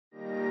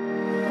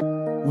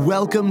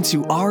Welcome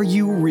to Are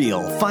You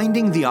Real?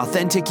 Finding the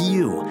Authentic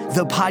You,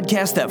 the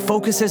podcast that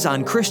focuses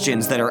on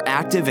Christians that are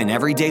active in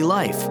everyday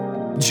life.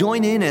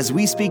 Join in as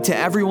we speak to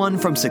everyone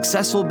from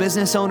successful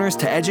business owners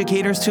to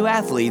educators to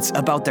athletes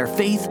about their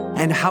faith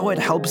and how it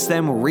helps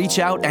them reach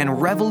out and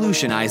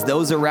revolutionize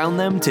those around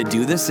them to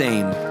do the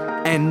same.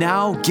 And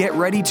now get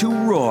ready to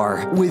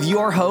roar with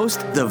your host,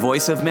 the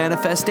voice of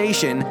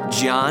manifestation,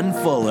 John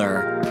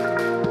Fuller.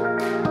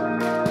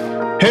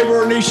 Hey,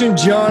 Roar Nation,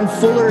 John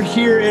Fuller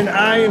here, and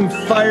I am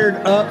fired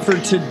up for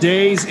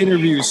today's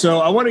interview. So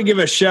I want to give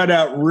a shout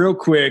out real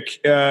quick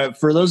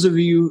for those of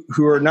you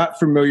who are not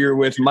familiar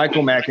with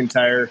Michael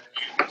McIntyre.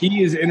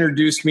 He has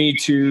introduced me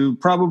to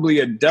probably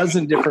a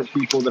dozen different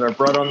people that I've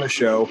brought on the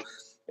show.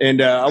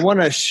 And I want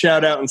to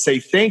shout out and say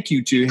thank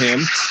you to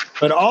him.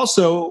 But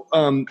also,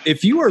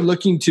 if you are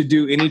looking to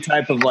do any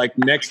type of like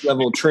next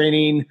level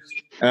training,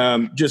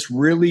 just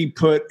really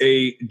put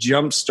a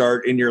jump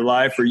start in your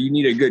life, or you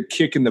need a good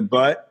kick in the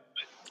butt,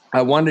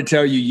 I wanted to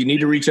tell you, you need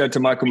to reach out to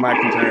Michael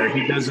McIntyre.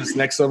 He does this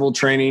next level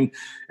training.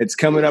 It's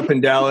coming up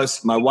in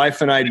Dallas. My wife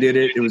and I did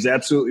it. It was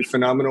absolutely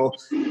phenomenal.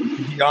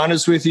 To be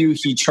honest with you,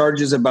 he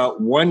charges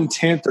about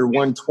 1/10 or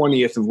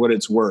 1/20 of what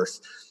it's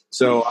worth.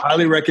 So I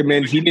highly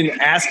recommend. He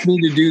didn't ask me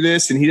to do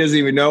this, and he doesn't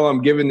even know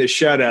I'm giving this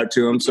shout out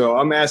to him. So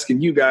I'm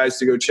asking you guys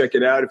to go check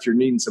it out if you're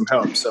needing some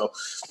help. So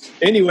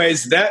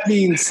anyways, that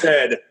being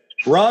said,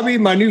 Robby,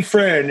 my new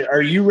friend,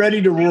 are you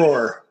ready to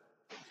roar?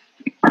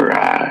 All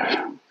right.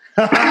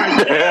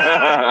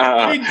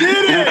 He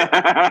did it.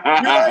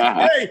 You're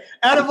like, hey,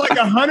 out of like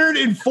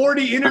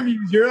 140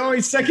 interviews, you're the only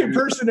second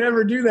person to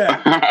ever do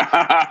that.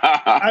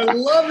 I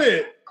love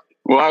it.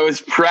 Well, I was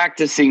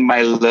practicing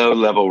my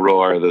low-level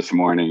roar this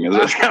morning.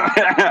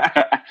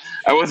 I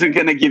wasn't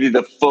going to give you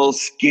the full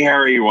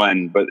scary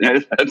one, but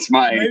that's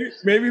my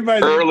maybe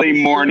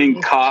early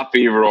morning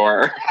coffee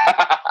roar.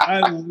 I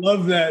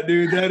love that,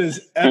 dude. That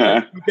is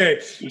epic. Okay.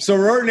 So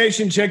Roar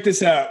Nation, check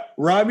this out.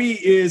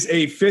 Robby is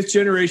a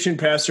 5th-generation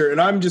pastor,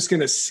 and I'm just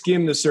going to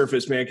skim the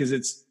surface, man, because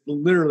it's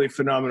literally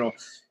phenomenal.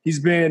 He's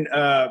been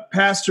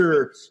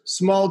pastor,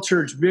 small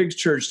church, big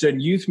church, done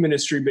youth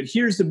ministry. But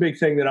here's the big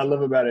thing that I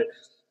love about it.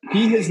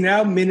 He has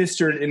now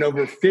ministered in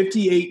over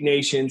 58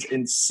 nations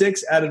in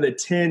 6 out of the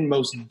 10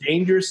 most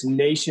dangerous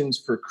nations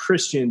for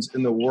Christians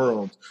in the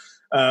world.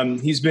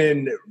 He's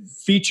been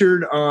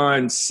featured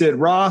on Sid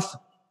Roth,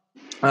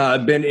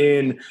 been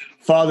in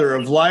Father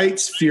of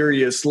Lights,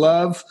 Furious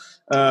Love,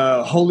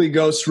 Holy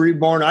Ghost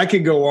Reborn. I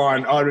could go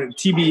on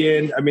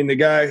TBN. I mean, the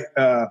guy,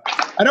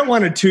 I don't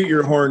want to toot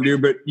your horn,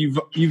 dude, but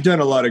you've done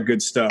a lot of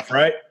good stuff,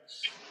 right?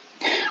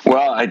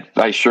 Well,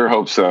 I sure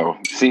hope so.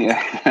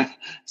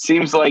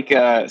 Seems like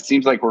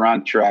we're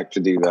on track to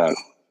do that.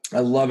 I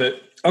love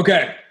it.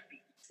 Okay,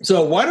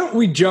 so why don't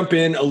we jump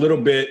in a little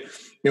bit,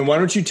 and why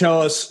don't you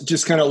tell us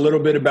just kind of a little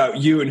bit about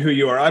you and who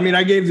you are? I mean,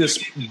 I gave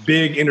this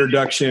big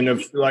introduction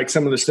of like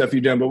some of the stuff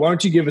you've done, but why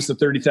don't you give us a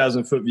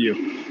 30,000-foot view?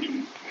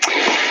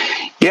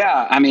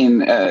 Yeah, I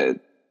mean,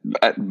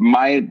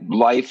 my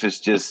life is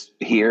just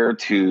here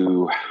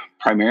to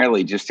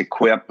primarily just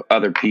equip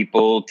other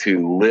people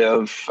to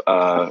live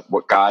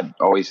what God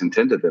always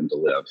intended them to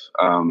live.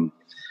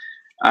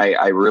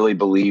 I really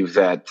believe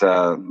that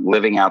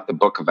living out the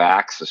book of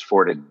Acts is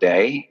for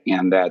today,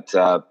 and that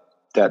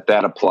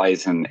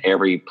applies in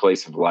every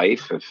place of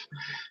life.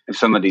 If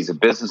somebody's a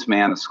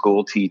businessman, a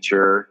school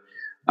teacher,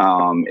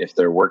 if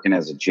they're working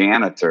as a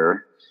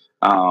janitor,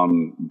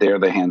 they're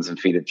the hands and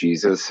feet of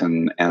Jesus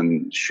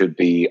and should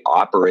be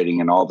operating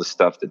in all the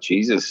stuff that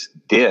Jesus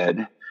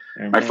did.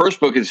 Amen. My first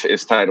book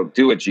is titled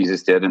 "Do What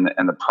Jesus Did," and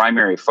the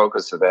primary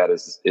focus of that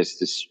is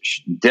to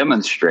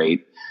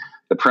demonstrate.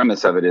 The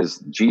premise of it is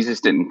Jesus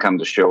didn't come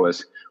to show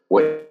us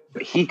what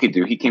he could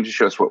do; he came to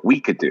show us what we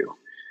could do.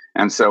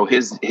 And so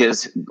his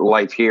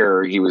life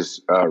here, he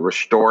was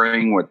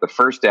restoring what the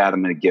first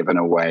Adam had given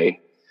away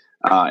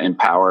in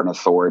power and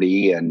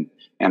authority and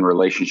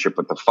relationship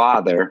with the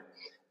Father,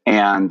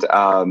 and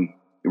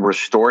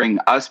restoring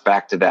us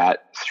back to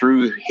that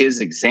through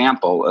his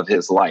example of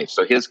his life.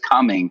 So his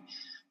coming.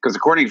 Because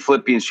according to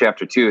Philippians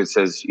chapter 2, it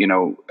says,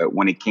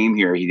 when he came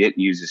here, he didn't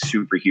use his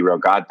superhero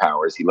God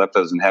powers. He left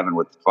those in heaven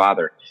with the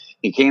Father.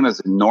 He came as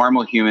a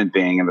normal human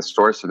being, and the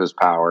source of his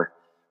power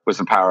was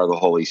the power of the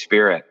Holy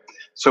Spirit.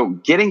 So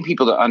getting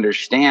people to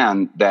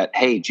understand that,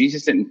 hey,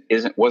 Jesus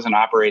wasn't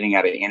operating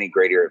at any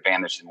greater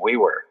advantage than we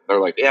were.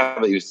 They're like, yeah,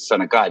 but he was the Son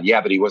of God. Yeah,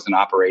 but he wasn't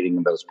operating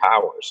in those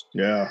powers.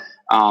 Yeah.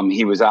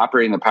 He was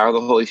operating the power of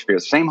the Holy Spirit,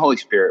 the same Holy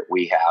Spirit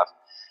we have.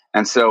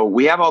 And so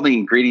we have all the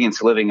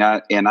ingredients living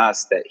in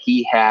us that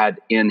he had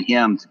in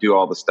him to do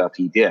all the stuff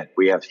he did.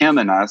 We have him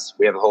in us.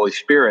 We have the Holy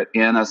Spirit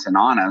in us and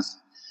on us.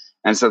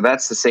 And so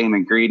that's the same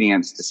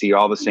ingredients to see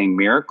all the same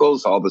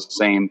miracles, all the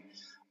same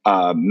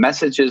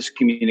messages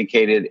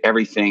communicated,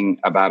 everything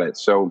about it.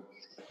 So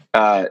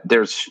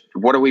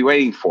what are we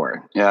waiting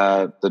for?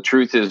 The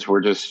truth is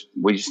we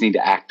just need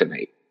to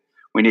activate.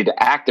 We need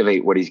to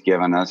activate what he's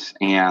given us.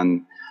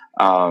 And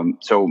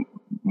so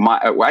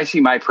I see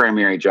my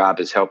primary job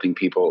is helping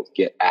people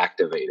get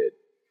activated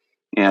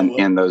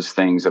in those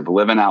things of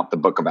living out the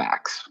book of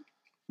Acts.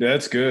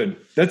 That's good.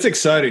 That's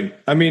exciting.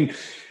 I mean,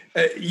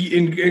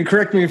 and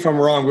correct me if I'm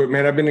wrong, but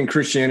man, I've been in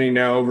Christianity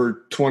now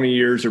over 20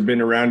 years or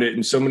been around it.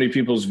 And so many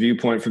people's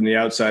viewpoint from the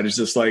outside is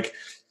just like,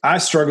 I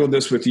struggled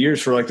this with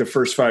years for like the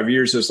first 5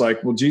 years. It's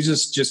like, well,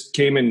 Jesus just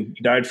came and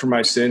died for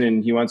my sin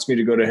and he wants me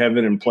to go to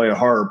heaven and play a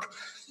harp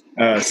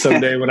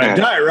someday when I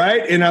die.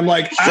 Right. And I'm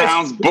like,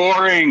 sounds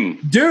boring,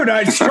 dude.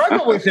 I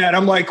struggle with that.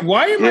 I'm like,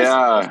 why am I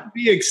supposed to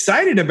be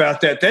excited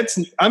about that?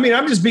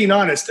 I'm just being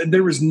honest.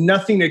 There was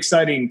nothing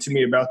exciting to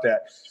me about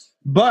that.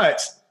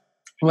 But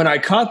when I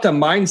caught the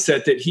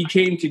mindset that he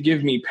came to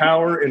give me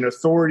power and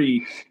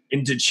authority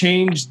and to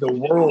change the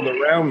world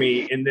around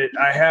me, and that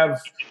I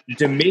have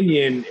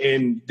dominion,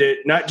 and that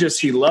not just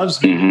he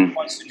loves me, he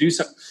wants to do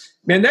something,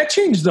 man, that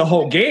changed the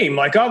whole game.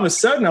 Like all of a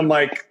sudden I'm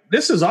like,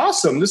 this is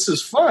awesome. This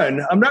is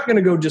fun. I'm not going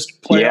to go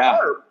just play a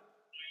harp.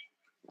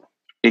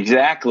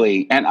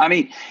 Exactly. And I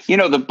mean,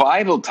 the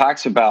Bible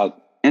talks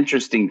about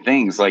interesting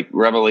things, like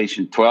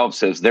Revelation 12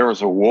 says there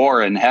was a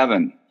war in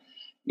heaven.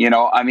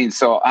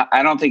 So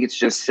I don't think it's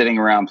just sitting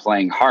around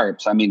playing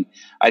harps. I mean,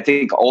 I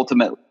think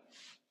ultimately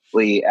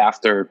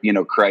after,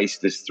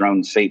 Christ has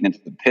thrown Satan into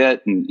the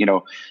pit and,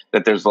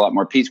 that there's a lot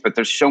more peace, but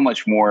there's so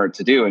much more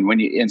to do. And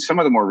in some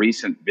of the more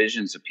recent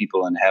visions of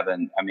people in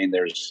heaven, I mean,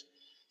 there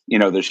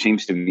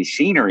seems to be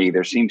scenery,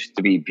 there seems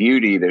to be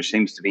beauty, there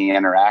seems to be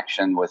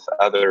interaction with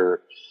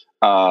other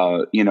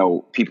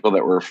people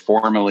that were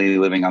formerly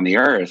living on the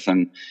earth.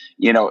 And,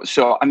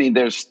 so, I mean,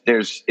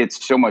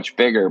 it's so much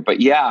bigger, but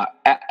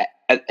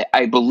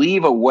I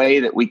believe a way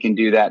that we can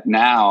do that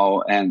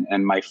now.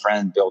 And my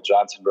friend, Bill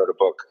Johnson, wrote a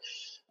book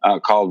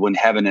called When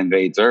Heaven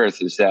Invades Earth,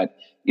 is that,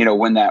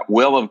 when that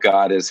will of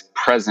God is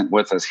present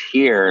with us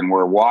here and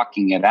we're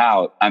walking it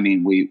out, I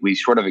mean, we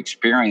sort of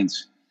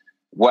experience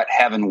what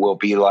heaven will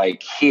be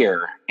like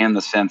here in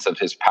the sense of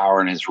his power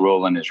and his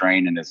rule and his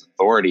reign and his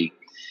authority.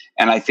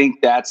 And I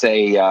think that's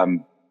a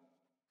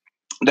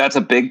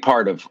big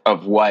part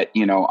of what,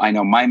 I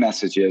know my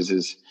message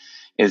is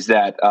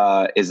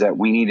that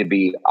we need to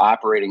be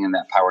operating in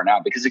that power now,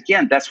 because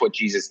again, that's what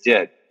Jesus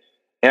did.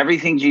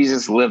 Everything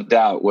Jesus lived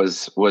out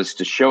was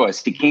to show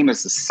us. He came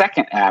as the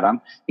second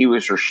Adam. He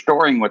was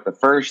restoring what the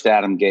first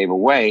Adam gave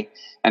away.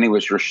 And he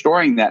was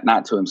restoring that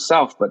not to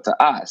himself, but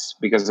to us,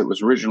 because it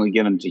was originally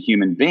given to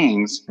human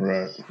beings.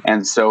 Right.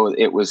 And so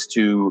it was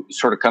to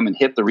sort of come and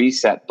hit the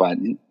reset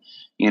button.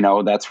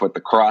 That's what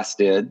the cross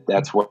did.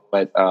 That's what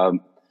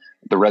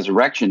the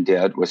resurrection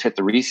did, was hit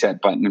the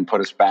reset button and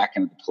put us back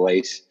into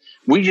place.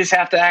 We just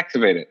have to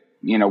activate it.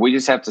 We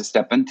just have to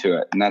step into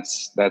it. And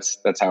that's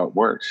how it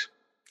works.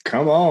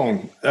 Come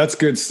on. That's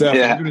good stuff.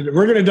 Yeah.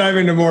 We're going to dive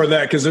into more of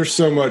that because there's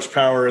so much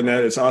power in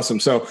that. It's awesome.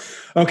 So,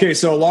 okay.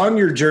 So along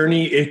your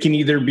journey, it can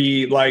either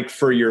be like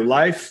for your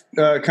life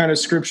kind of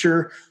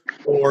scripture,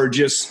 or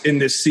just in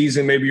this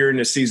season, maybe you're in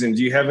a season.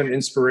 Do you have an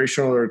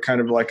inspirational or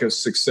kind of like a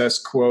success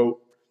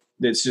quote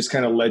that's just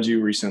kind of led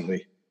you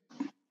recently?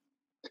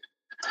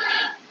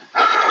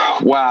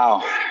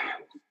 Wow.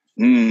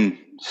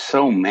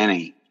 So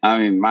many. I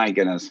mean, my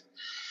goodness.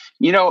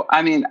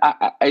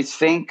 I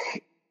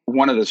think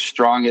one of the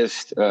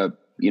strongest,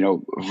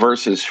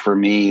 verses for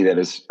me that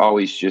has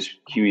always just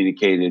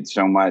communicated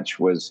so much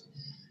was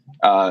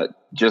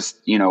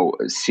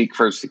seek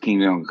first the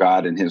kingdom of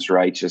God and his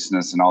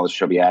righteousness, and all this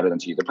shall be added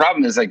unto you. The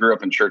problem is I grew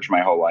up in church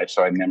my whole life,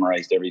 so I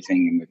memorized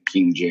everything in the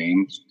King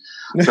James.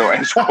 So I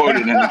was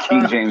quoted in the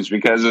King James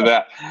because of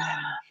that.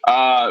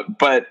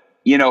 But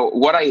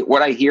what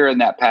I hear in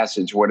that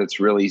passage, what it's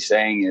really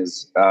saying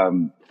is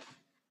that,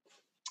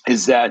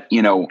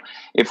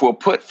 if we'll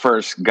put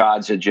first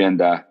God's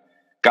agenda,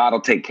 God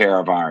will take care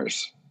of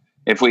ours.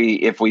 If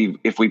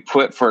we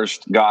put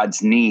first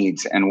God's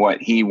needs and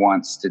what he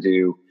wants to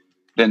do,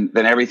 then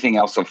everything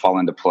else will fall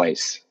into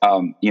place.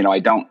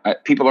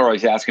 People are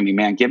always asking me,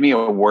 man, give me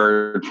a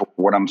word for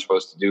what I'm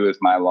supposed to do with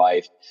my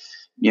life.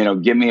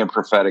 Give me a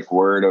prophetic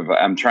word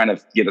I'm trying to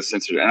get a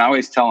sense of it. And I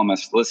always tell them,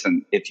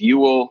 listen, if you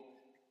will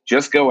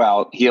just go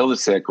out, heal the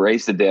sick,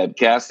 raise the dead,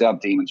 cast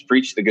out demons,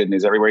 preach the good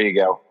news everywhere you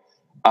go.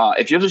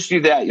 If you'll just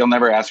do that, you'll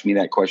never ask me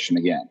that question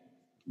again,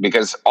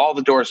 because all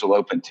the doors will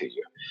open to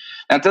you.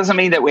 Now, it doesn't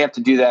mean that we have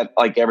to do that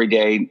like every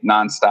day,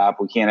 nonstop.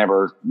 We can't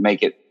ever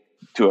make it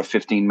to a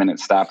 15-minute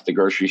stop at the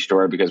grocery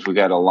store because we've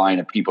got a line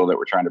of people that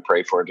we're trying to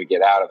pray for to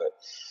get out of it.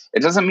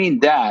 It doesn't mean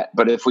that,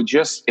 but if we're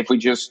just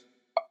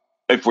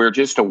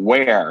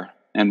aware,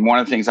 and one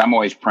of the things I'm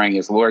always praying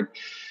is, Lord,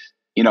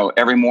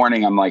 every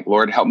morning I'm like,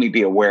 Lord, help me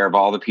be aware of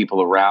all the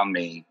people around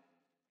me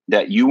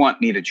that you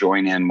want me to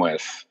join in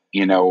with,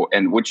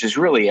 and which is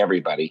really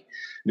everybody,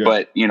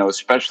 but,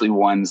 especially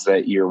ones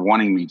that you're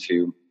wanting me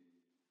to,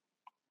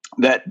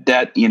 that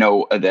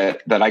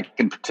I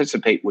can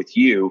participate with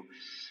you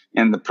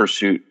in the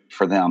pursuit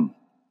for them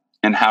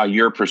and how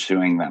you're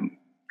pursuing them.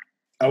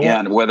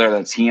 And whether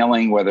that's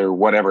healing,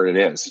 whatever it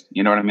is,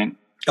 you know what I mean?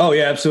 Oh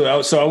yeah,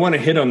 absolutely. So I want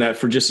to hit on that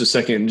for just a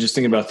second and just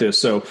think about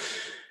this. So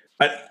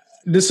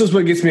this is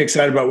what gets me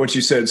excited about what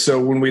you said. So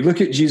when we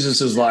look at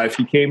Jesus's life,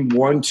 he came,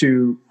 one,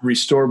 to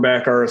restore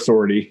back our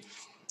authority,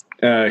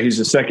 He's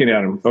the second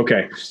Adam.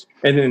 Okay.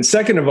 And then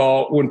second of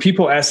all, when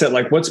people ask that,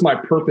 like, what's my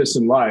purpose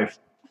in life?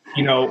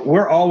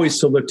 We're always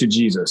to look to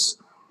Jesus.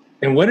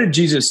 And what did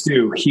Jesus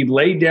do? He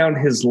laid down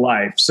his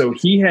life. So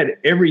he had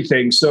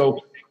everything. So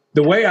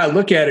the way I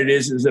look at it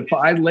is if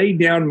I lay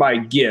down my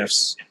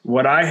gifts,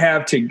 what I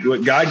have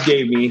what God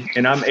gave me,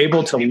 and I'm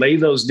able to lay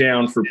those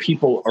down for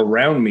people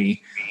around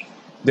me,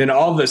 then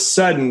all of a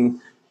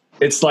sudden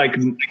it's like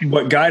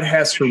what God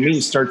has for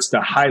me starts to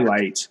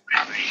highlight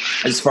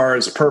as far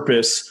as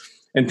purpose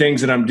and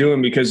things that I'm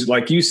doing, because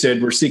like you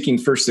said, we're seeking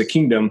first the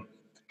kingdom.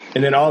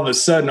 And then all of a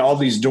sudden, all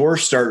these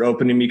doors start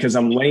opening because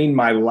I'm laying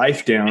my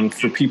life down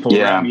for people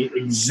around me,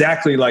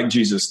 exactly like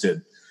Jesus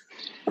did.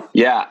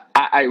 Yeah,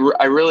 I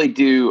really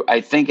do.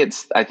 I think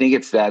it's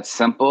that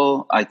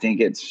simple. I think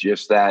it's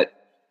just that,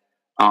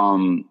 I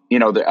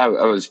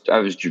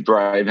was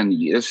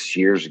driving this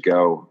years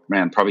ago,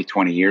 man, probably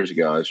 20 years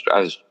ago.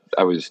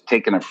 I was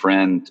taking a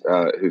friend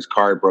whose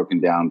car had broken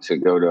down to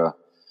go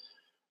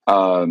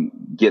to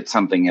get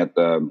something at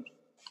the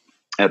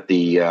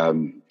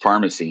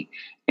pharmacy.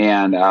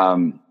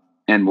 And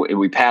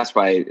we passed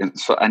by, and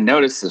so I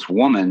noticed this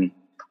woman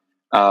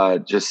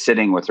just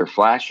sitting with her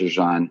flashers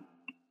on.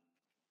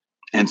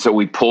 And so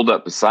we pulled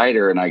up beside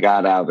her, and I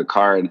got out of the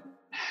car. And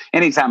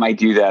anytime I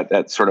do that,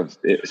 that sort of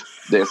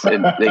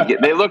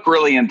they look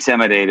really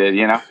intimidated,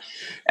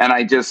 And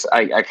I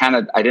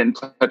didn't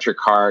touch her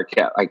car.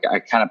 I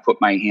kind of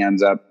put my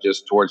hands up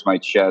just towards my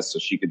chest so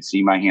she could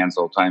see my hands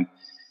the whole time.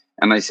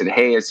 And I said,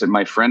 hey,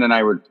 my friend and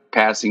I were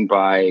passing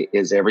by.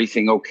 Is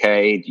everything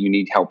okay? Do you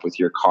need help with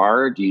your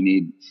car? Do you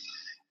need,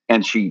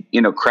 and she,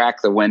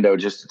 cracked the window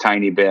just a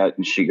tiny bit.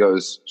 And she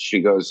goes,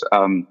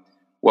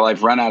 well,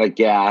 I've run out of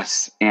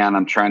gas and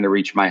I'm trying to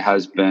reach my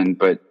husband,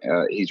 but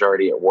he's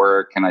already at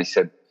work. And I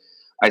said,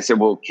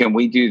 well, can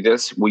we do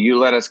this? Will you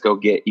let us go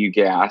get you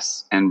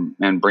gas and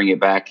bring it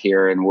back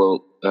here? And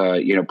we'll,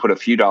 put a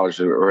few dollars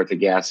worth of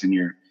gas in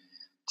your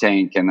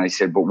tank. And I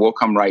said, but we'll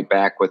come right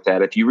back with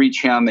that. If you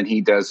reach him and he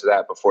does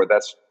that before,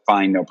 that's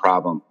fine. No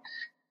problem.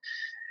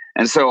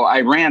 And so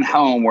I ran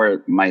home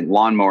where my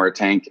lawnmower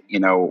tank,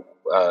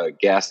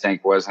 gas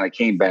tank was, and I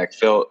came back,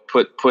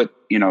 put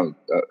a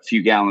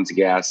few gallons of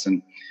gas.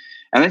 And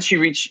then she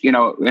reached,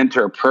 into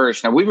her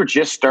purse. Now we were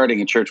just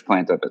starting a church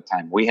plant at the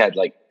time. We had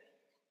like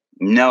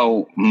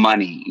no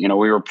money, we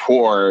were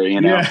poor,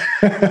 Yeah.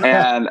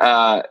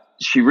 And,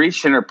 she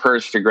reached in her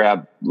purse to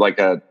grab like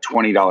a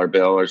 $20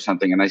 bill or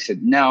something. And I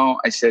said, no.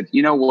 I said,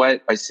 you know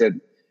what? I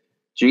said,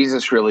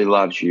 Jesus really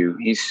loves you.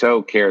 He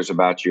so cares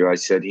about you.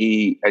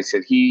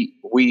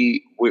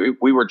 We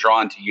were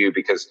drawn to you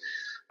because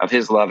of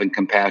his love and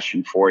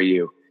compassion for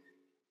you.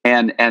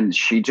 And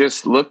she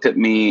just looked at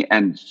me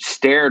and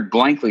stared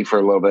blankly for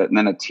a little bit. And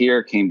then a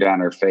tear came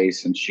down her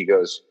face and she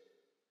goes,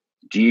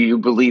 do you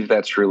believe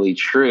that's really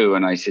true?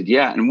 And I said,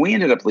 yeah. And we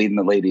ended up leading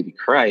the lady to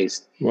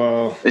Christ.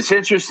 Wow. It's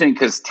interesting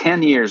because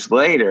 10 years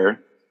later,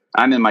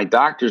 I'm in my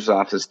doctor's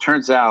office.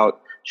 Turns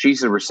out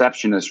she's a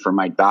receptionist for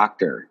my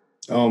doctor.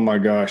 Oh my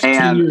gosh. And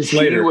 10 years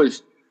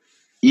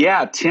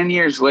later. 10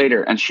 years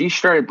later. And she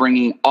started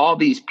bringing all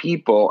these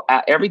people.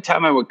 Every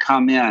time I would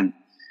come in,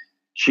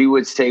 she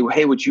would say,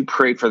 hey, would you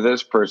pray for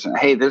this person?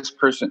 Hey, this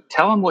person,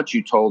 tell them what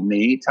you told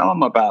me. Tell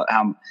them about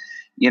how,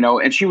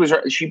 and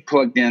she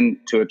plugged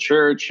into a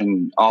church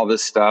and all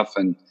this stuff.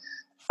 And,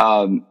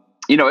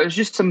 it was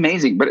just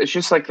amazing, but it's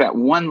just like that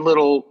one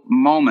little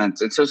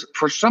moment. And so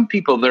for some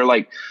people, they're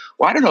like,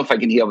 well, I don't know if I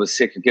can heal the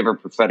sick or give a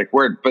prophetic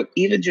word, but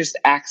even just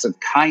acts of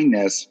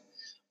kindness,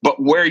 but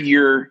where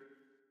you're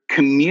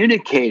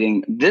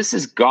communicating, this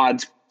is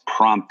God's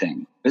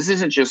prompting. This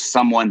isn't just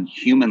someone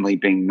humanly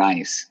being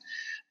nice,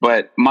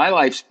 but my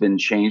life's been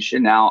changed.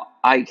 And now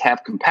I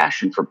have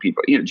compassion for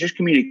people, just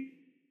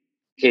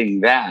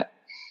communicating that,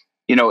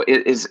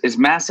 is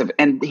massive.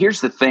 And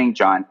here's the thing,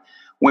 John,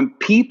 when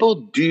people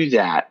do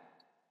that,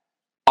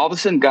 all of a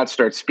sudden God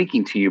starts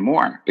speaking to you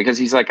more because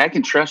he's like, I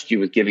can trust you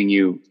with giving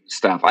you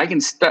stuff. I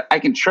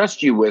can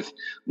trust you with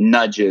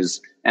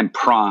nudges and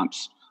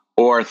prompts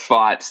or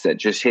thoughts that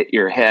just hit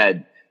your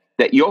head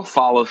that you'll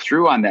follow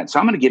through on that. So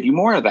I'm going to give you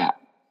more of that.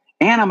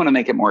 And I'm going to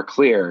make it more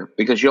clear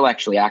because you'll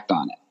actually act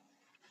on it.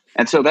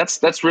 And so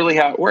that's really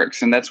how it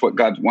works. And that's what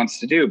God wants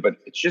to do. But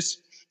it's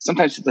just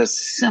sometimes the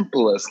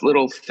simplest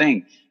little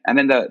thing. And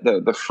then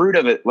the fruit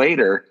of it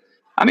later.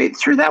 I mean,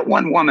 through that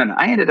one woman,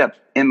 I ended up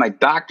in my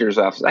doctor's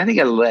office. I think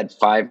I led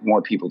 5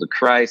 more people to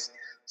Christ,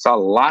 saw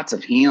lots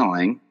of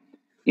healing.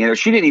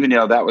 She didn't even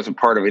know that was a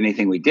part of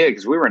anything we did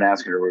because we weren't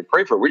asking her to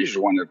pray for her. We just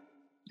wanted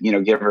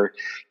to, give her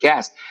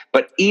gas.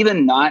 But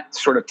even not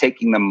sort of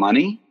taking the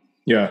money,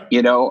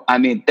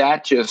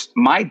 that just,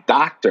 my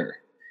doctor,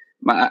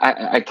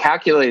 I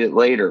calculated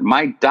later,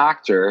 my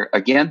doctor,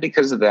 again,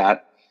 because of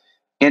that,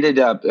 ended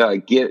up,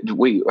 I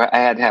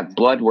had to have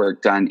blood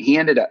work done. He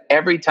ended up,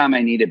 every time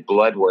I needed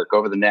blood work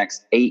over the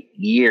next 8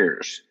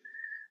 years,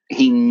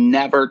 he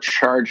never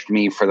charged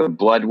me for the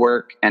blood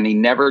work, and he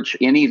never,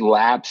 any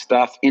lab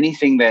stuff,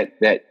 anything that,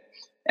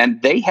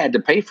 and they had to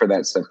pay for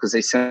that stuff because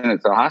they sent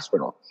it to the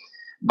hospital.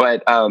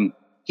 But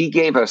he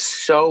gave us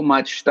so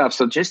much stuff.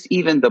 So just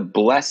even the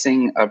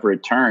blessing of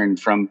return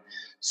from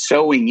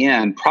sowing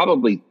in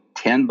probably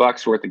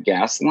 $10 worth of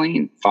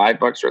gasoline,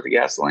 $5 worth of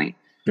gasoline,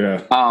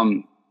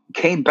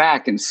 came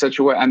back in such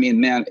a way. I mean,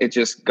 man, it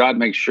just, God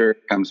makes sure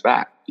it comes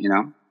back,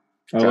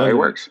 That's how it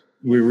works.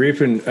 We reap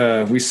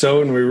and we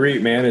sow and we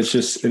reap, man. It's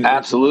just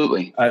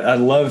absolutely. I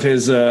love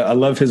his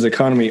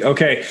economy.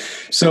 Okay.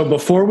 So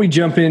before we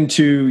jump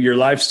into your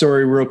life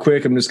story real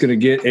quick, I'm just going to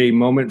get a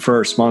moment for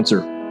our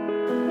sponsor.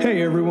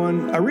 Hey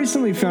everyone, I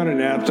recently found an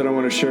app that I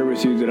want to share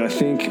with you that I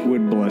think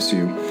would bless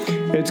you.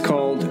 It's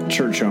called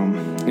Church Home.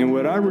 And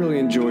what I really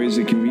enjoy is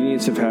the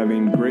convenience of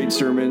having great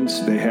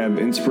sermons. They have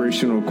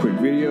inspirational quick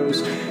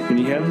videos, and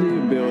you have the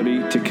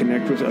ability to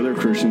connect with other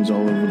Christians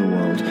all over the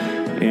world.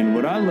 And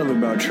what I love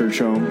about Church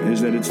Home is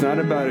that it's not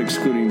about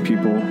excluding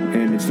people,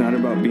 and it's not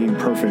about being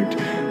perfect.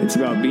 It's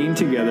about being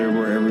together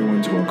where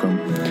everyone's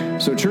welcome.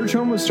 So Church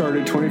Home was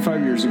started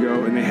 25 years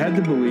ago, and they had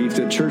the belief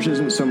that church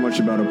isn't so much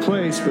about a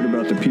place, but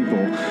about the people.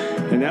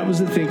 And that was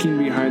the thinking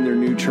behind their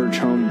new Church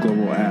Home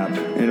Global app.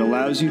 It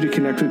allows you to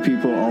connect with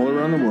people all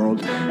around the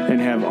world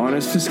and have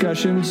honest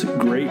discussions,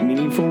 great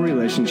meaningful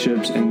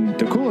relationships, and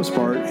the coolest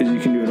part is you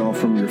can do it all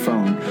from your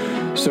phone.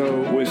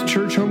 So with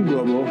Church Home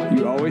Global,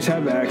 you always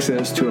have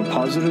access to a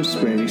positive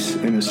space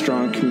and a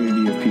strong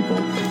community of people.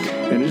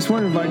 And I just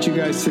want to invite you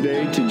guys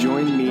today to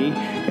join me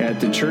at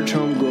the Church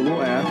Home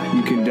Global app.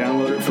 You can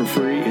download it for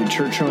free at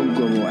Church Home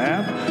Global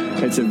app.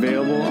 It's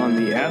available on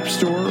the App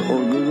Store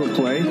or Google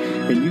Play,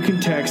 and you can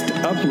text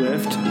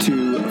UPLIFT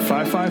to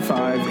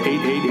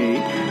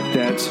 555-888.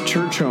 That's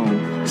Church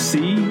Home,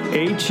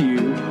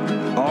 CHURCHOME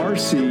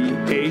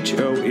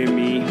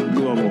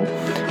Global.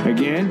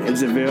 Again,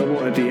 it's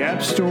available at the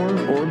App Store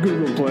or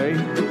Google Play,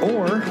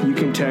 or you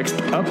can text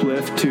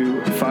UPLIFT to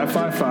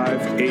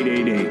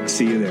 555-888.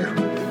 See you there.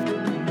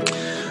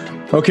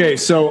 Okay,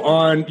 so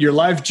on your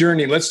life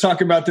journey, let's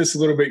talk about this a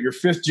little bit. You're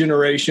fifth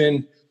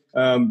generation.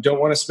 Don't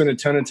want to spend a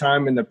ton of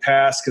time in the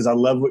past because I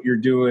love what you're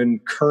doing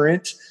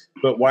current,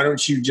 but why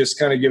don't you just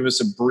kind of give us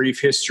a brief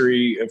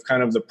history of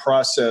kind of the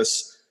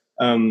process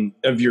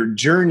of your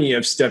journey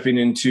of stepping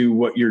into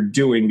what you're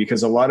doing?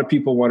 Because a lot of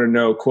people want to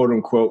know, quote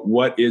unquote,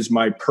 what is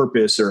my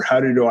purpose, or how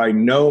do I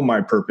know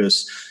my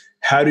purpose?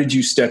 How did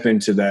you step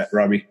into that,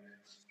 Robby?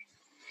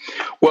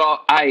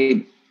 Well,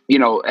 as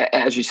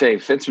you say,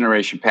 fifth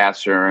generation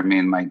pastor. I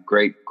mean, my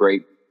great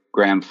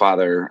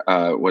grandfather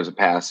was a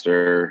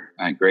pastor.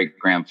 My great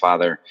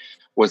grandfather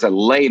was a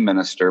lay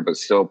minister, but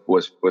still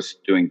was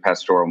doing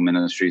pastoral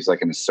ministries,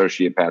 like an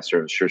associate pastor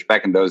of the church.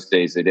 Back in those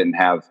days, they didn't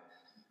have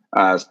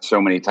so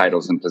many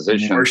titles and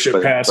positions.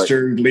 Worship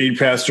pastor, lead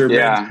pastor,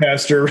 men's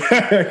pastor.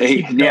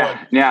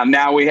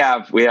 Now we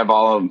have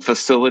all of them,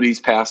 facilities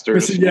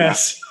pastors.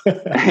 Yes.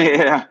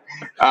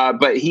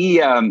 But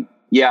he.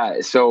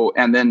 So,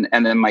 and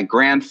then my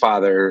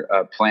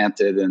grandfather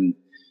planted and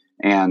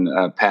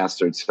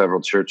pastored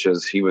several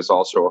churches. He was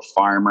also a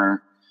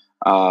farmer.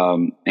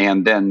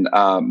 And then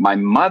my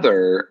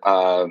mother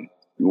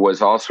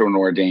was also an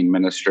ordained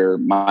minister.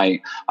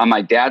 On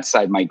my dad's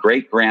side, my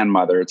great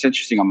grandmother, it's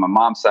interesting, on my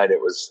mom's side,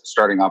 it was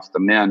starting off with the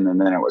men, and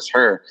then it was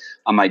her.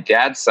 On my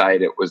dad's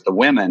side, it was the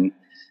women,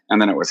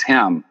 and then it was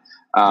him.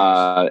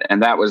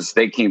 And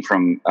they came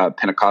from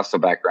Pentecostal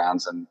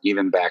backgrounds. And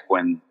even back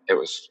when it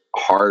was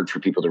hard for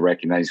people to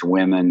recognize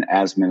women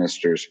as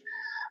ministers,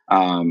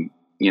 God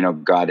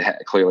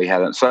clearly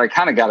had it. So I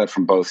kind of got it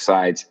from both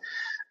sides.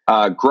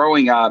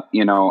 Growing up,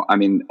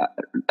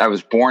 I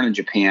was born in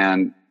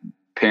Japan.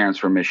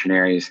 Parents were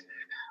missionaries.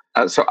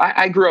 So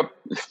I grew up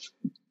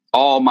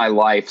all my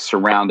life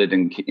surrounded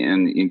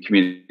in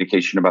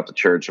communication about the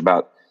church,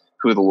 about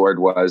who the Lord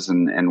was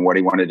and what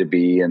he wanted to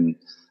be, and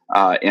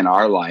in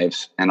our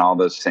lives and all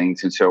those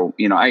things. And so,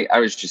 I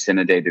was just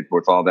inundated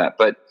with all that.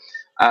 But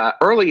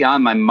early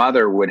on, my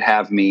mother would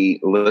have me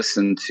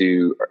listen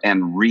to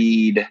and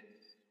read,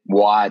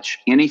 watch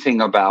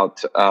anything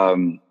about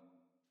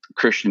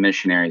Christian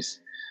missionaries.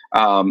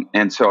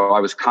 And so I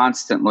was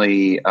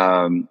constantly,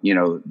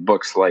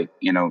 books like,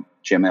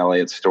 Jim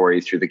Elliot's story,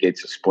 Through the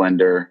Gates of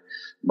Splendor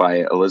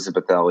by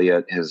Elizabeth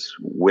Elliot, his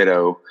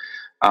widow,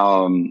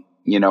 Corrie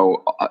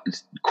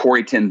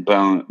ten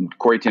Boom,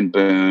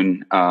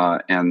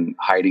 and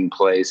Hiding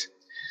Place.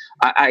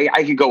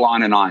 I could go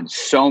on and on.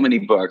 So many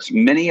books.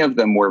 Many of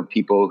them were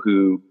people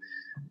who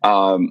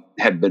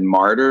had been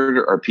martyred,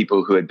 or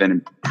people who had been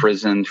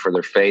imprisoned for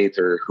their faith,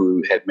 or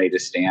who had made a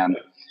stand.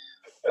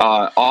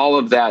 All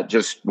of that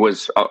just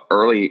was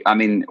early. I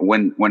mean,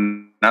 when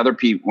other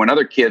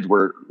kids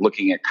were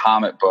looking at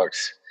comic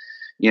books,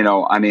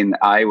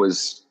 I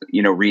was,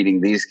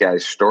 reading these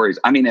guys' stories.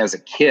 I mean, as a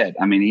kid,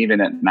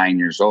 even at 9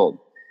 years old.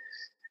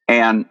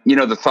 And,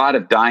 the thought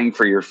of dying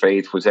for your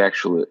faith was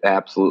actually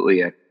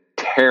absolutely a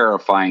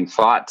terrifying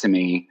thought to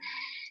me.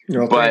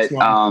 But,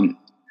 but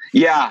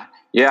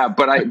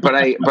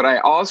I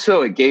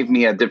also, it gave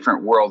me a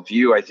different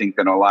worldview, I think,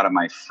 than a lot of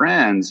my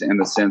friends, in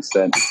the sense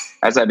that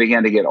as I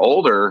began to get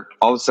older,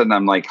 all of a sudden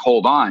I'm like,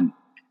 hold on,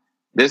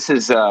 this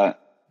is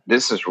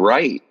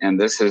right. And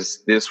this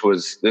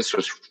was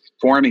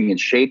forming and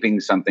shaping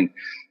something.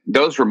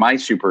 those were my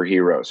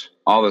superheroes,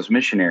 all those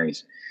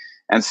missionaries.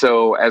 And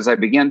so as I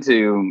began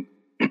to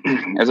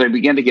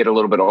get a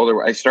little bit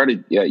older, I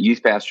started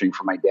youth pastoring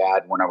for my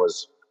dad when I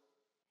was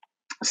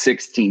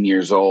 16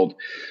 years old.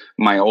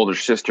 My older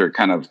sister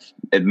kind of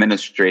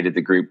administrated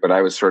the group, but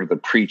I was sort of the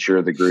preacher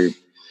of the group.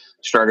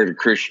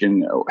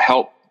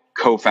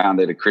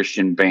 Co-founded a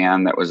Christian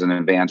band that was an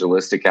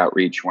evangelistic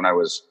outreach when I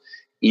was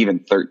even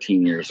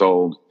 13 years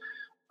old.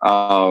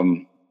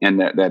 And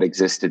that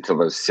existed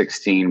till I was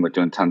 16. We're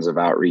doing tons of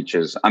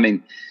outreaches. I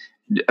mean,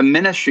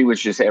 ministry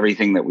was just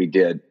everything that we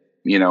did.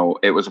 You know,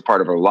 it was a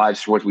part of our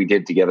lives. What we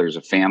did together as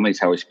a family is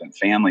how we spent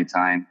family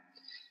time.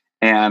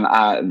 And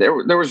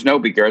there was no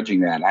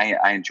begrudging that.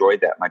 I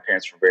enjoyed that. My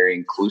parents were very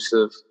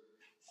inclusive.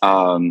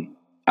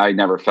 I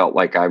never felt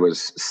like I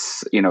was,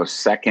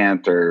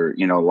 second, or,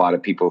 a lot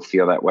of people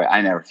feel that way.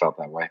 I never felt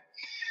that way.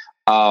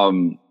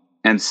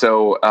 And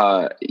so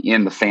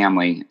in the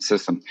family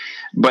system,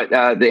 but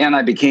then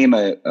I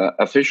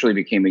officially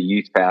became a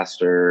youth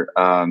pastor,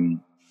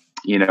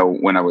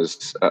 when I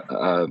was,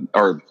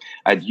 or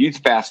I'd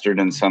youth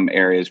pastored in some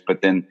areas,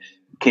 but then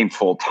came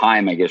full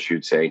time, I guess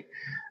you'd say,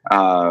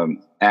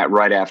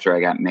 right after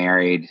I got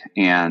married,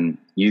 and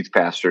youth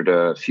pastored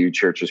a few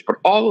churches. But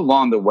all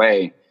along the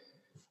way,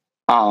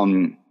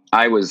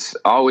 I was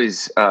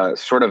always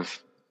sort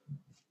of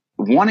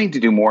wanting to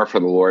do more for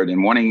the Lord,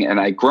 and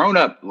I'd grown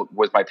up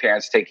with my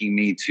parents taking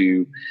me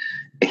to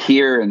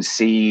hear and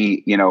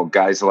see,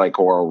 guys like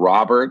Oral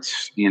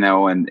Roberts,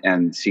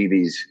 and see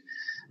these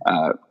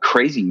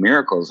crazy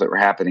miracles that were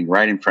happening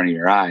right in front of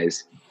your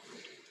eyes.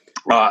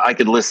 I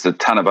could list a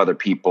ton of other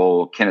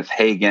people, Kenneth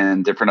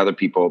Hagin, different other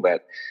people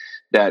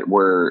that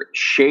were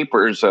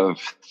shapers of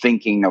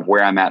thinking of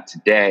where I'm at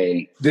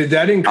today. Did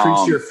that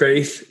increase your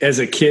faith as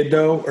a kid,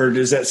 though? Or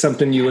is that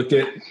something you looked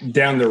at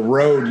down the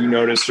road, you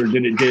noticed, or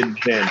did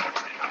then?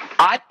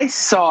 I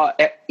saw,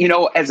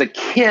 as a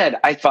kid,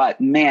 I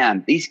thought,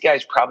 man, these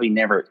guys probably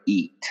never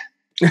eat.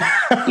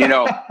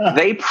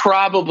 They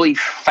probably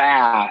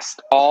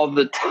fast all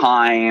the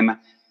time.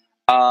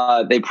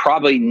 They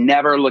probably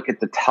never look at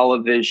the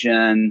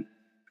television.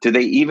 Do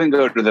they even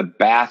go to the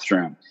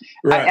bathroom?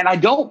 Right. And I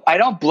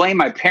don't blame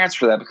my parents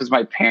for that, because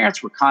my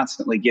parents were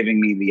constantly giving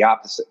me the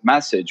opposite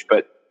message.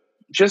 But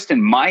just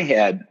in my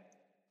head,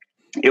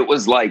 it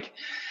was like,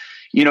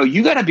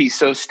 you got to be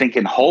so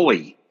stinking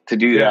holy to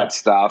do that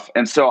stuff.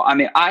 And so, I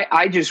mean,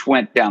 I just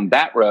went down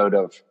that road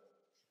of,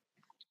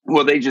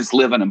 well, they just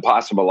live an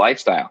impossible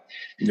lifestyle.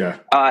 Yeah.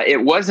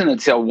 It wasn't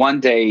until one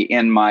day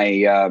in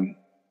my,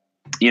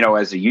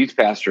 as a youth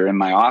pastor in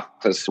my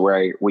office,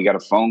 where we got a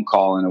phone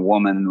call, and a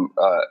woman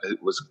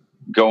was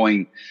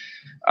going,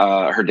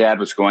 her dad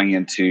was going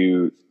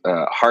into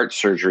heart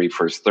surgery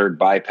for his third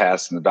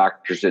bypass, and the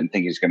doctors didn't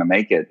think he was going to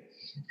make it.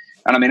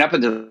 And I mean, up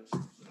until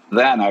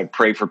then, I would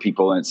pray for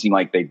people, and it seemed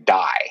like they'd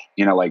die.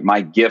 Like,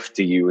 my gift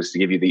to you is to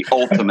give you the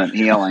ultimate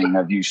healing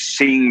of you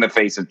seeing the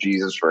face of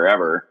Jesus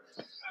forever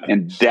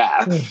in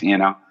death,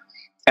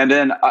 And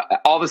then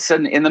all of a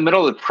sudden, in the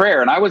middle of the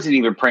prayer, and I wasn't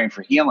even praying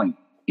for healing,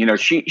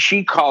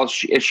 she calls,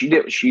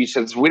 she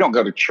says, we don't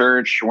go to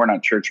church. We're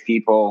not church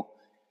people.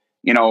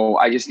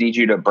 I just need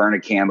you to burn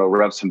a candle,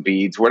 rub some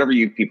beads, whatever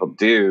you people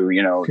do.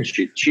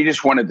 She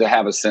just wanted to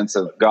have a sense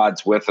of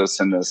God's with us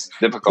in this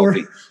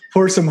difficulty.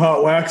 Pour some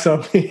hot wax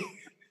on me.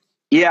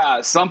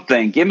 Yeah,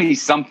 something. Give me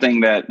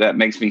something that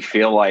makes me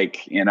feel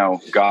like,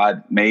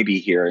 God may be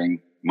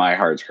hearing my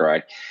heart's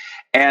cry.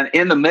 And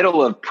in the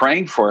middle of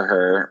praying for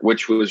her,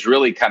 which was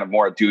really kind of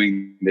more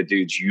doing the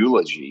dude's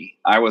eulogy,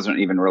 I wasn't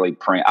even really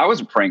praying. I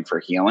wasn't praying for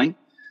healing.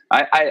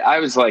 I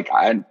was like,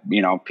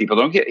 people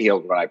don't get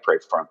healed when I pray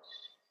for them.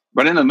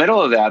 But in the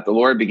middle of that,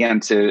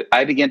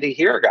 I began to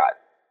hear God.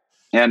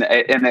 And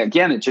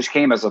again, it just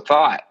came as a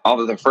thought.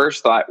 Although the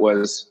first thought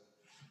was,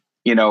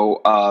 get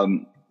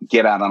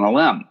out on a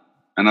limb.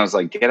 And I was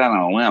like, get out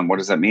on a limb. What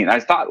does that mean? I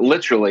thought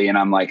literally, and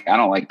I'm like, I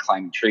don't like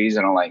climbing trees.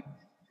 I don't like,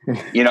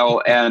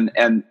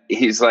 and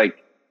he's like,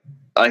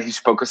 he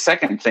spoke a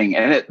second thing,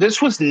 and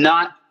this was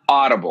not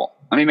audible.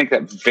 Let me make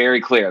that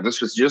very clear. This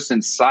was just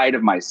inside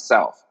of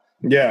myself.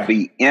 Yeah.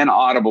 The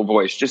inaudible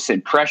voice, just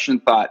impression,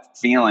 thought,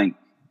 feeling.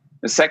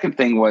 The second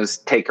thing was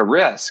take a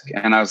risk.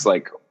 And I was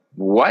like,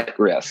 what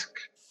risk?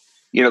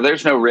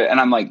 There's no risk. And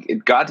I'm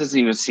like, God doesn't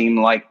even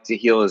seem like to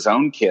heal his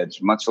own kids,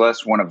 much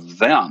less one of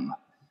them.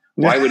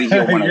 Why would he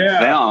heal one of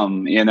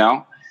them,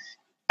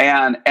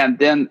 And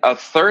then a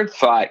third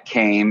thought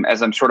came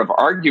as I'm sort of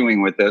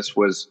arguing with this,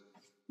 was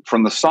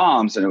from the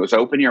Psalms, and it was,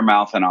 open your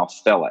mouth and I'll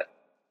fill it.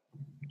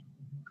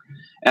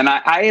 And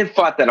I had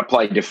thought that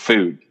applied to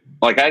food.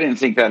 Like, I didn't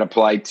think that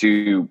applied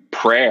to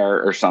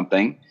prayer or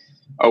something.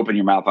 Open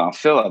your mouth and I'll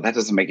fill it. That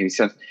doesn't make any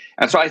sense.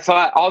 And so I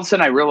thought, all of a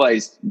sudden I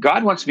realized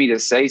God wants me to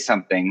say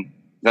something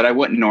that I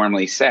wouldn't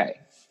normally say.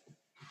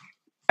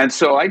 And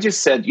so I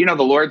just said, the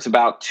Lord's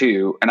about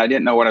to, and I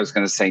didn't know what I was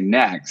going to say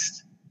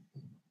next.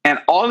 And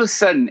all of a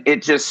sudden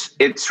it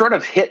sort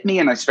of hit me,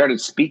 and I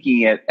started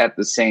speaking it at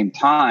the same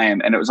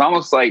time. And it was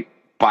almost like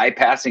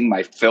bypassing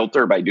my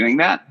filter by doing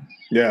that.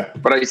 Yeah.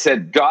 But I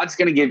said, God's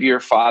going to give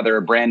your father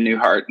a brand new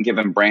heart and give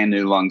him brand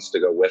new lungs to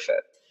go with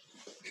it.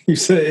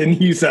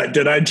 You thought,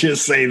 did I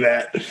just say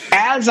that?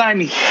 As I'm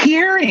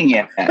hearing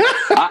it,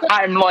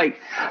 I'm like,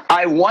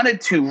 I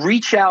wanted to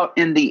reach out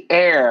in the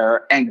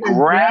air and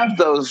grab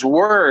those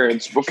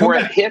words before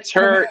it hits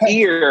her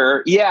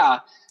ear. Yeah.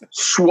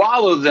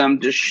 Swallow them,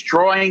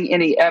 destroying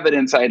any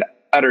evidence I'd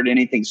uttered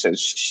anything so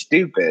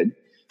stupid.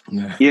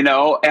 Yeah.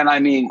 And I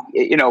mean,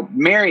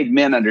 married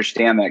men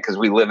understand that because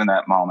we live in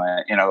that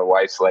moment. The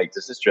wife's like,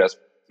 does this dress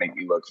make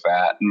me look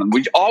fat? And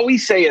we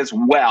always say as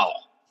well.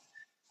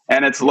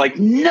 And it's like,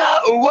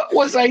 no, what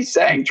was I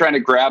saying? Trying to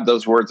grab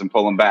those words and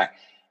pull them back.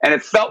 And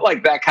it felt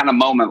like that kind of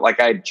moment, like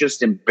I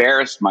just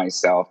embarrassed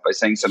myself by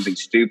saying something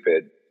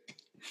stupid.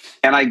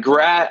 And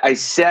I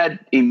said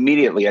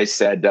immediately, I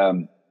said,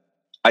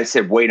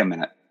 wait a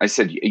minute. I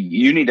said,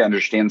 you need to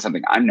understand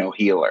something. I'm no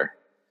healer.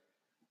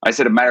 I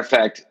said, a matter of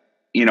fact,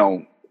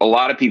 a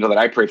lot of people that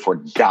I pray for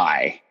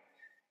die.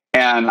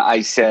 And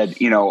I said,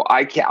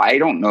 I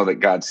don't know that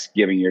God's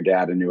giving your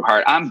dad a new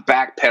heart. I'm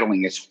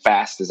backpedaling as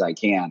fast as I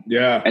can.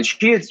 Yeah. And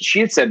she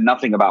had said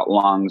nothing about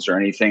lungs or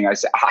anything. I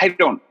said, I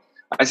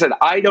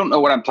don't know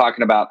what I'm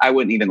talking about. I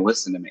wouldn't even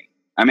listen to me.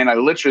 I mean, I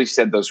literally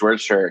said those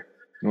words to her.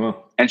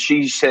 Wow. And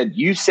she said,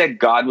 you said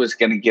God was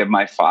going to give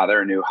my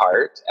father a new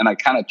heart. And I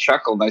kind of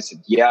chuckled and I said,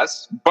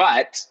 yes,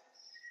 but,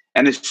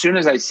 and as soon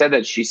as I said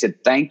that, she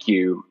said, thank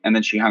you. And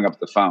then she hung up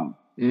the phone.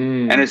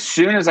 And as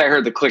soon as I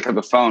heard the click of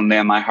the phone,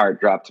 man, my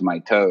heart dropped to my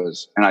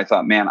toes. And I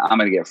thought, man, I'm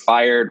going to get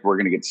fired. We're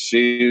going to get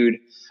sued.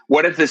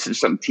 What if this is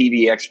some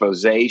TV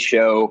expose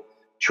show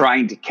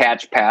trying to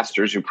catch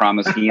pastors who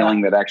promise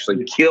healing that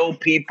actually kill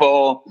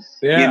people?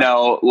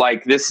 Yeah.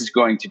 Like this is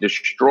going to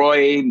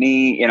destroy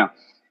me.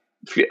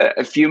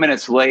 A few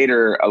minutes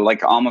later, it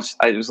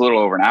was a little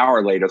over an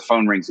hour later, the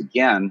phone rings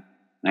again.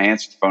 And I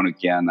answer the phone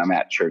again. I'm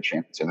at church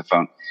answering the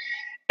phone.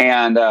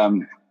 And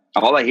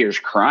all I hear is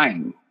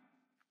crying.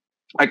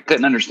 I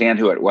couldn't understand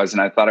who it was.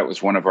 And I thought it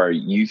was one of our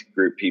youth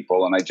group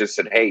people. And I just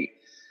said, hey,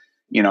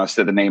 I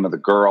said the name of the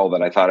girl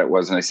that I thought it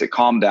was. And I said,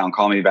 calm down,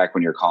 call me back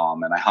when you're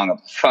calm. And I hung up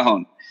the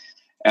phone.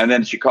 And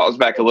then she calls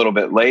back a little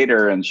bit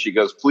later and she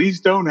goes, please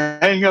don't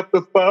hang up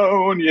the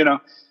phone,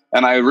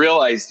 And I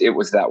realized it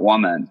was that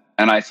woman.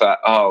 And I thought,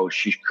 oh,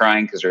 she's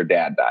crying because her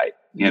dad died.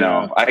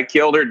 I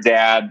killed her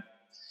dad,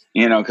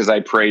 because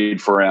I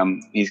prayed for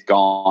him. He's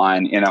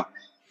gone,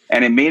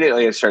 And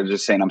immediately I started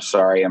just saying, I'm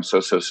sorry. I'm so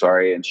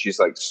sorry. And she's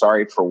like,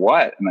 sorry for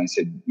what? And I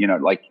said,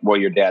 well,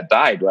 your dad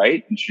died,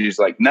 right? And she's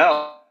like,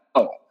 no.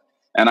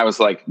 And I was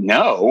like,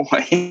 no,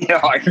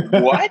 like,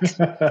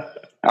 what?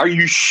 Are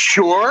you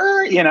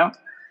sure?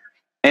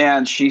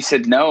 And she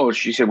said, no.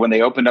 She said, when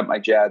they opened up my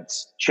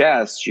dad's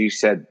chest, she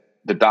said,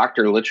 the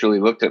doctor literally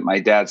looked at my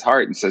dad's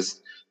heart and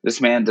says, this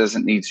man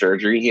doesn't need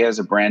surgery. He has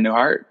a brand new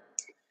heart,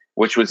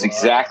 which was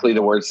exactly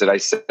the words that I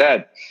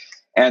said.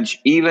 And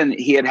even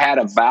he had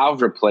a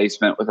valve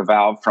replacement with a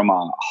valve from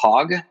a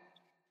hog,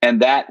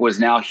 and that was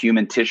now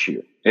human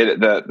tissue.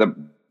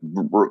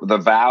 The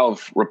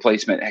valve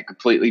replacement had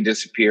completely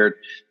disappeared.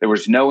 There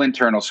was no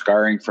internal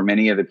scarring from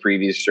any of the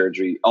previous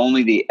surgery,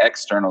 only the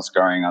external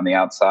scarring on the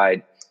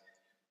outside.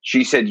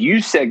 She said,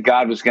 you said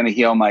God was going to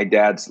heal my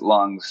dad's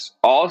lungs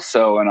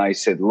also. And I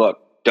said,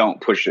 look,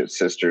 don't push it,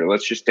 sister.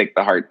 Let's just take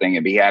the heart thing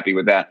and be happy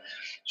with that.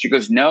 She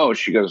goes, no.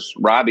 She goes,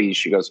 Robby,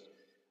 she goes,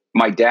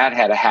 my dad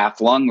had a half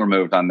lung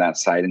removed on that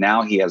side, and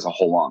now he has a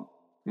whole lung.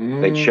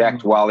 They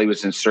checked while he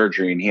was in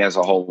surgery, and he has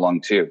a whole lung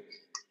too.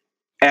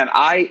 And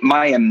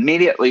my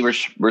immediately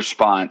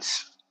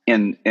response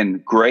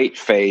in great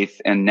faith,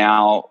 and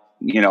now,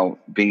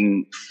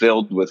 being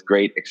filled with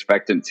great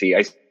expectancy,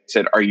 I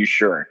said, are you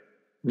sure?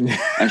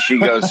 And she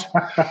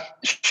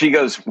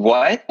goes,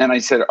 what? And I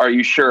said, are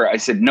you sure? I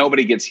said,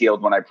 nobody gets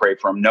healed when I pray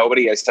for him.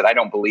 Nobody. I said, I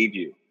don't believe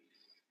you.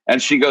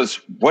 And she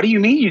goes, what do you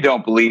mean you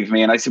don't believe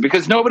me? And I said,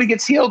 because nobody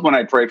gets healed when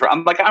I pray for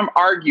him. I'm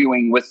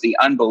arguing with the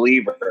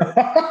unbeliever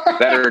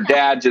that her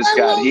dad just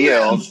got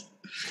healed.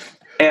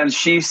 And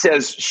she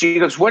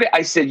goes, what?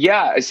 I said,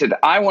 yeah. I said,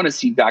 I want to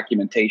see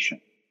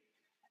documentation.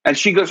 And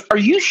she goes, are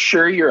you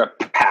sure you're a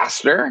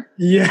pastor?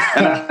 Yeah.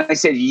 And I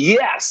said,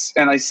 yes.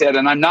 And I said,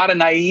 and I'm not a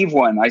naive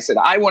one. I said,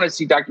 I want to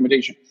see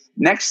documentation.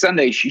 Next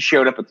Sunday, she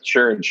showed up at the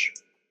church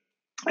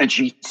and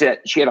she said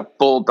she had a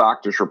full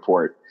doctor's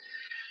report.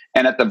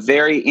 And at the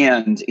very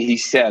end, he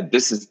said,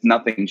 this is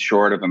nothing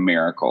short of a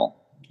miracle.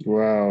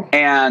 Wow.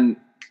 And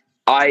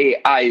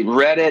I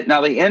read it.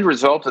 Now, the end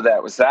result of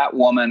that was that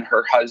woman,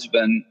 her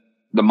husband,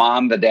 the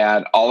mom, the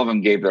dad, all of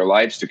them gave their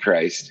lives to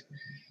Christ.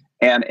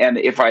 And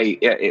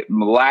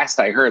last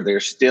I heard, they're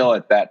still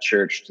at that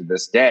church to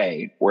this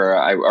day,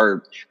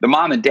 or the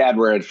mom and dad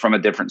were from a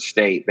different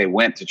state. They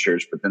went to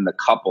church, but then the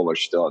couple are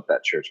still at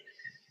that church.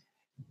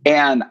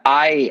 And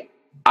I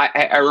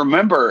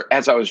remember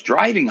as I was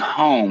driving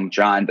home,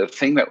 John, the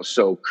thing that was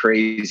so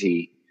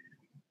crazy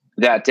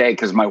that day,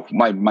 because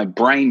my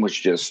brain was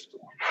just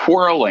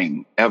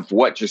whirling of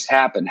what just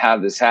happened, how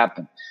did this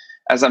happen?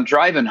 As I'm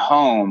driving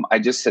home, I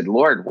just said,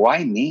 Lord,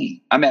 why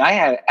me? I mean,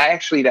 I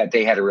actually that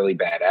day had a really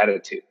bad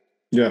attitude.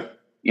 Yeah.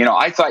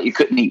 I thought you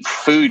couldn't eat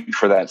food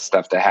for that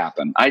stuff to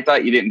happen. I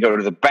thought you didn't go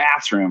to the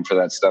bathroom for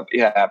that stuff to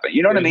happen.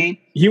 You know what I mean?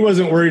 He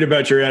wasn't worried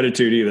about your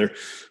attitude either.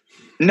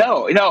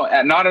 No,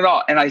 not at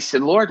all. And I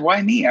said, Lord,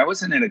 why me? I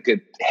wasn't in a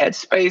good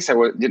headspace.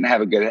 Didn't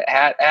have a good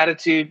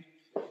attitude.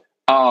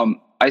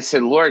 I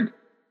said, Lord,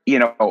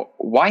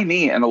 why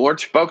me? And the Lord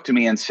spoke to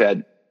me and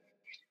said,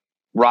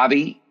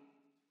 Robby,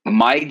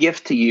 my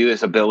gift to you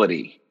is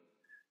ability.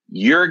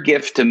 Your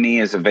gift to me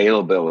is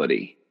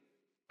availability,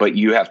 but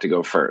you have to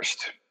go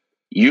first.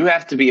 You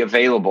have to be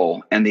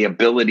available, and the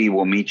ability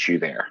will meet you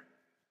there.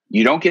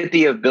 You don't get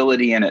the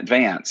ability in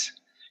advance.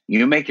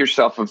 You make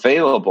yourself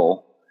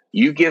available.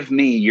 You give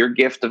me your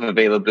gift of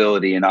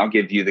availability, and I'll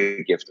give you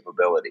the gift of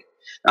ability.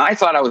 Now, I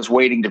thought I was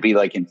waiting to be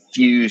like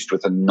infused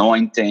with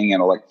anointing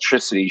and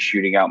electricity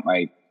shooting out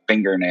my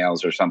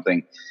fingernails or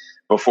something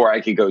before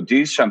I could go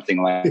do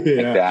something like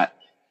that.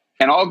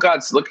 And all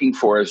God's looking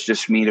for is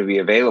just me to be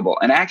available.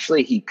 And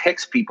actually, he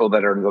picks people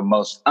that are the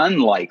most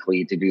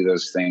unlikely to do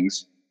those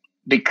things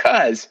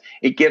because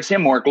it gives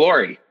him more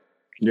glory.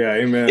 Yeah,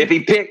 amen. If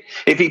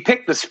he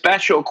picked the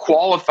special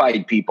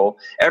qualified people,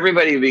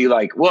 everybody would be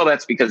like, well,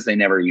 that's because they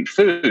never eat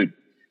food,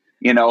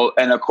 and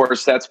of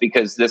course that's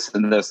because this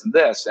and this and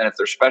this. And if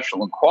they're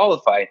special and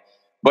qualified,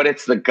 but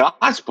it's the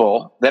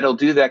gospel that'll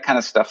do that kind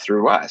of stuff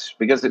through us,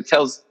 because it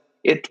tells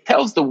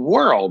the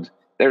world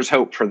there's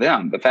hope for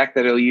them. The fact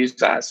that he'll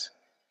use us.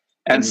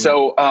 And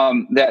so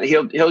that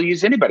he'll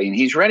use anybody, and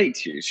he's ready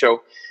to.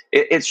 So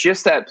it's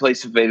just that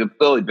place of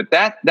availability. But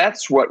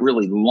that's what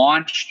really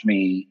launched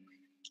me.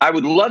 I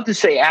would love to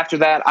say after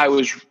that, I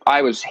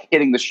was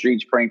hitting the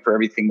streets praying for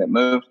everything that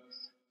moved.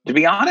 To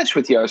be honest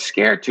with you, I was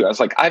scared too. I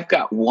was like, I've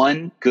got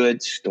one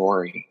good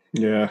story.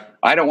 Yeah.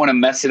 I don't want to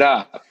mess it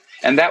up.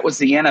 And that was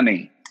the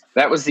enemy.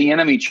 That was the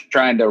enemy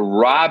trying to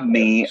rob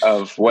me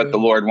of what the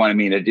Lord wanted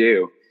me to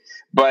do.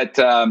 But,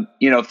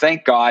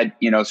 thank God,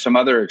 some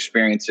other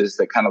experiences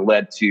that kind of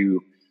led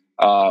to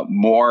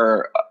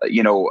more,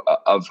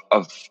 of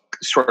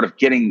sort of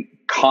getting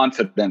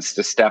confidence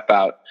to step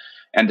out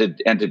and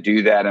to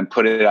do that and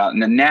put it out.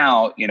 And then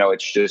now,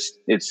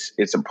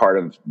 it's a part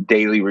of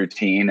daily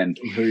routine and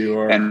who you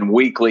are, and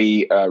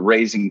weekly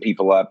raising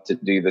people up to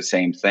do the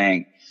same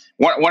thing.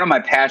 One of my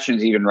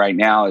passions even right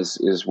now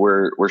is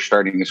we're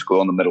starting a school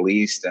in the Middle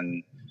East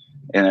and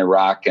in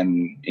Iraq,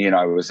 and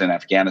I was in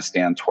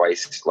Afghanistan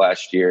twice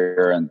last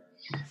year, and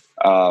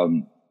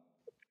I'll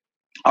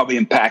be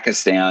in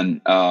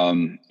Pakistan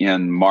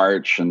in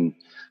March, and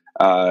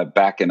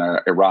back in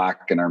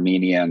Iraq and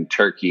Armenia and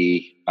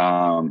Turkey.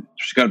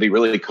 It's going to be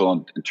really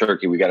cool in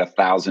Turkey. We got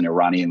 1,000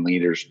 Iranian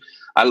leaders.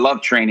 I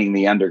love training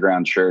the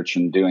underground church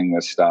and doing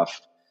this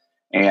stuff,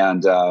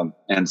 and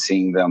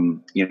seeing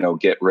them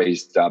get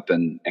raised up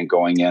and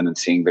going in and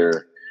seeing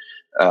their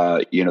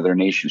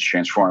nations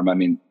transform. I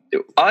mean,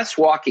 us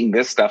walking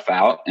this stuff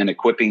out and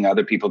equipping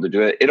other people to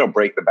do it, it'll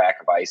break the back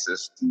of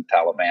ISIS and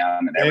Taliban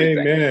and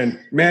everything.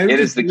 Amen. Man, it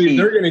is the key.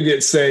 They're going to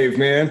get saved,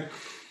 man.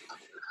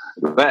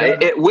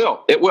 But it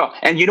will.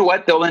 And you know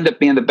what? They'll end up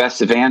being the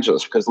best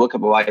evangelists, because look at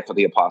the life of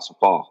the Apostle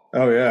Paul.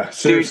 Oh yeah,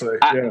 seriously.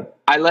 Dude,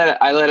 I led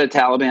a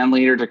Taliban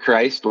leader to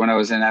Christ when I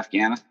was in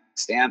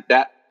Afghanistan.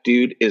 That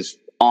dude is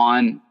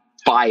on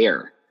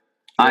fire.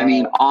 Wow. I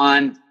mean,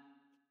 on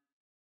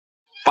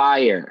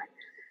fire.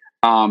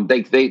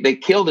 They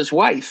killed his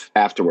wife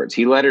afterwards.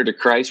 He led her to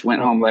Christ,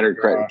 went home, led her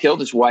to Christ, killed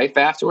his wife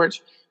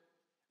afterwards.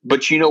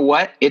 But you know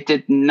what? It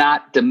did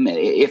not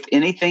if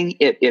anything,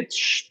 it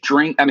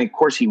strengthened. I mean, of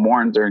course he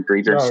mourned during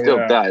grief, or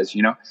still does,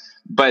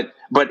 but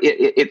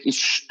it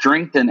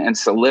strengthened and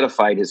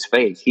solidified his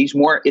faith.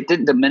 It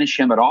didn't diminish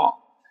him at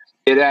all.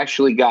 It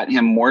actually got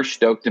him more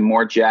stoked and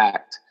more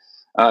jacked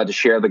to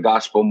share the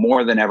gospel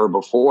more than ever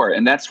before.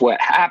 And that's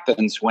what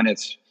happens when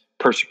it's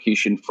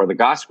persecution for the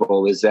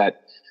gospel, is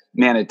that,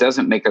 man, it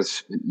doesn't make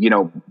us,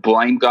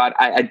 blame God.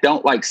 I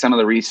don't like some of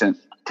the recent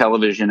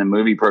television and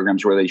movie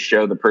programs where they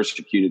show the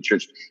persecuted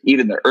church,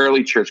 even the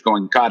early church,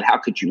 going, God, how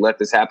could you let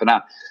this happen?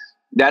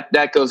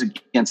 That goes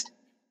against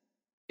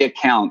the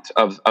account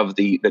of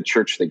the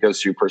church that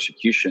goes through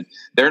persecution.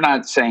 They're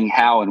not saying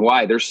how and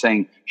why. They're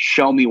saying,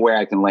 show me where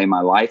I can lay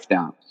my life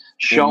down.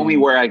 Show me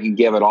where I can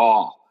give it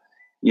all.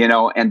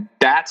 And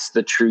that's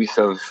the truth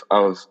of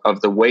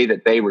the way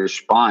that they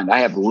respond. I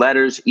have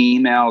letters,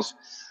 emails,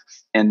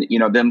 and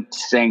them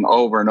saying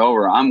over and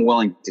over, I'm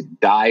willing to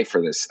die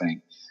for this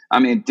thing. I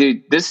mean,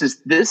 dude, this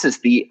is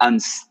the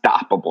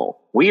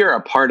unstoppable. We are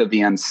a part of the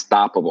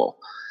unstoppable.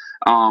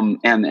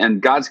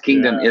 And God's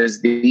kingdom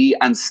is the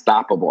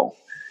unstoppable.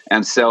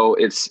 And so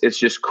it's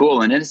just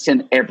cool. And it's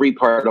in every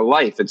part of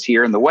life. It's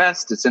here in the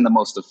West. It's in the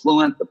most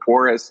affluent, the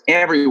poorest,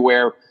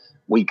 everywhere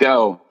we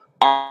go.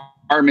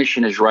 Our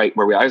mission is right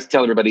where I always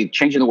tell everybody,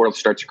 changing the world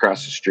starts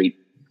across the street.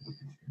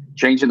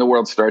 Changing the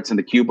world starts in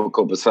the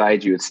cubicle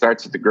beside you. It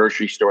starts at the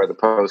grocery store, the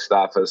post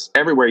office,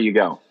 everywhere you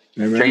go.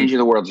 Amen. Changing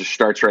the world just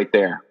starts right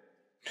there.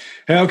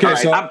 Okay, right,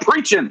 so I'm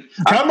preaching.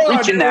 I'm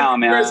preaching now,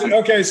 man.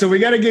 Okay, so we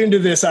got to get into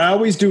this. I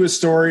always do a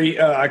story.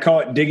 I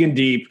call it digging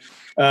deep.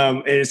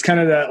 And it's kind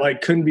of that,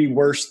 like, couldn't be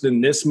worse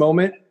than this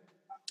moment.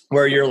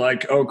 where you're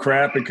like, oh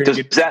crap, it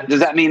couldn't does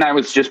that mean I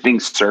was just being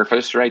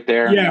surface right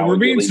there? Yeah, we're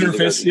being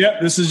surface.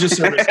 Yep, this is just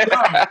surface.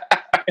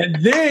 And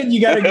then you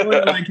got to go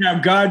into like how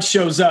God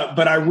shows up.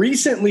 But I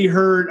recently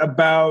heard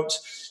about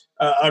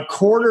a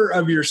quarter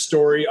of your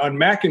story on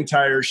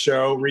McIntyre's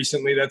show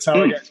recently. That's how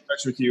I got in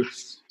touch with you.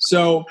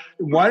 So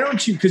why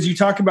don't you, because you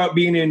talk about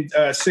being in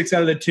 6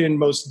 out of the 10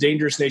 most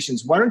dangerous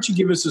nations, why don't you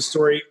give us a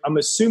story? I'm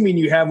assuming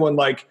you have one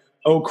like,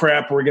 oh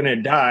crap, we're going to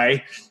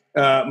die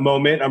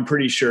moment, I'm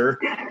pretty sure.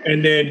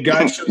 And then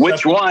God shows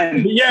Which up.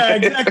 one? Yeah,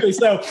 exactly.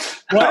 So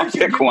why don't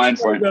you pick one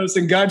for those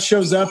and God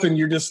shows up and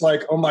you're just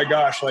like, oh my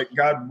gosh, like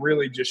God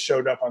really just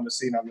showed up on the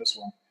scene on this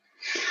one.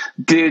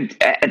 Dude,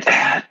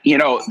 you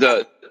know,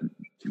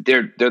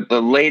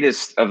 the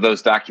latest of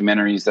those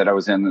documentaries that I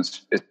was in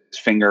is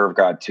Finger of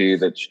God 2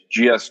 that's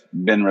just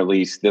been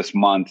released this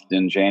month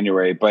in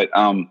January. But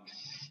and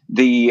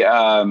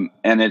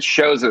it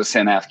shows us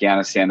in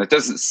Afghanistan. It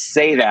doesn't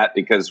say that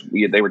because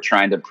they were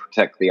trying to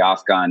protect the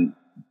Afghan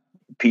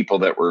people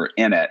that were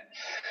in it.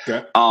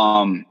 Okay.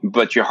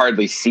 But you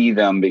hardly see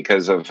them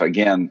because of,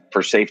 again,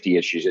 for safety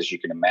issues, as you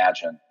can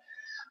imagine.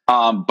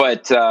 And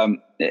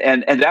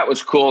that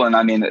was cool. And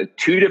I mean,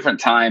 2 different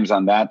times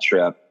on that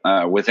trip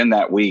within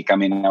that week, I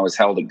mean, I was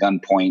held at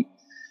gunpoint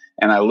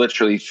and I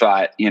literally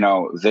thought, you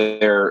know,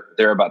 they're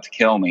about to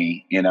kill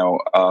me, you know,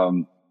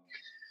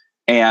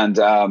 and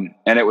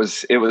it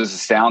was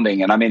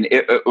astounding. And I mean,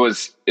 it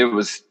was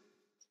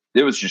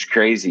just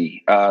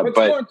crazy. What's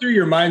going through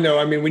your mind though?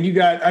 I mean, when you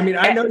got, I mean,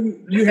 I know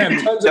you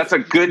have tons That's a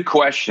good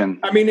question.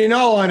 I mean, in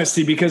all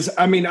honesty, because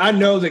I mean, I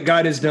know that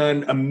God has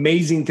done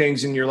amazing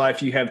things in your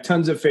life. You have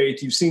tons of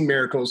faith. You've seen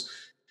miracles,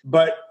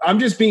 but I'm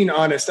just being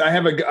honest.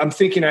 I'm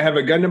thinking I have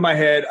a gun to my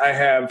head. I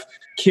have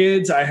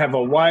kids. I have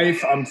a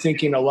wife. I'm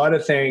thinking a lot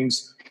of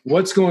things.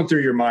 What's going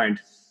through your mind?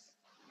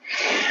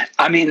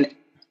 I mean,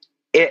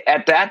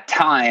 at that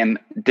time,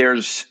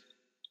 there's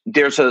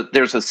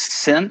a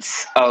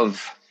sense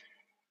of,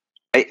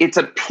 it's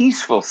a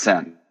peaceful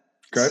sense.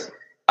 Okay.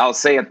 I'll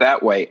say it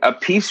that way. A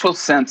peaceful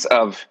sense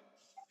of,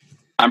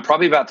 I'm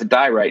probably about to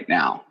die right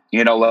now.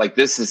 You know, like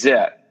this is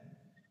it.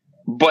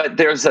 But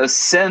there's a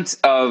sense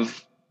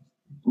of,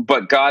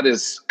 but God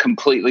is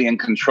completely in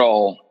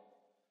control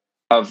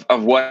of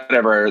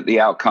whatever the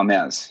outcome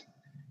is.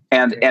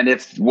 And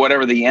if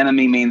whatever the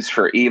enemy means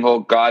for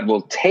evil, God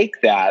will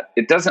take that.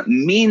 It doesn't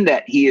mean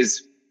that he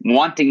is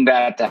wanting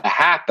that to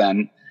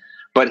happen,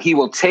 but he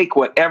will take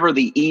whatever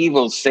the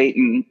evil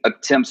Satan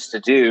attempts to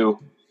do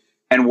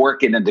and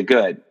work it into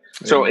good.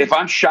 Yeah. So if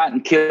I'm shot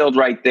and killed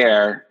right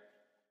there,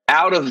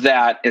 out of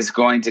that is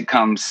going to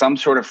come some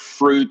sort of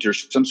fruit or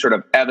some sort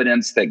of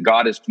evidence that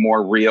God is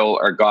more real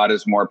or God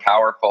is more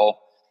powerful.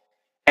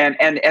 And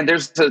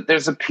there's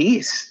a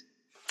peace.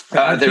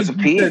 There's a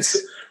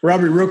peace.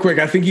 Robby, real quick,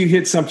 I think you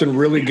hit something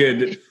really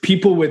good.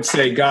 People would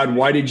say, God,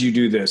 why did you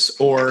do this?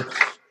 Or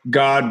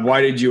God,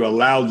 why did you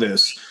allow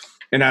this?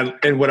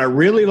 And what I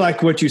really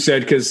like what you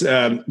said, because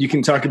you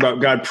can talk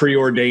about God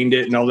preordained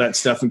it and all that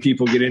stuff, and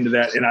people get into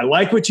that. And I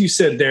like what you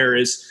said there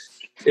is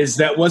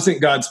that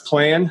wasn't God's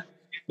plan.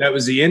 That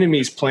was the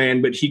enemy's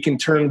plan, but he can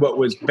turn what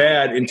was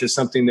bad into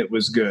something that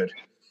was good.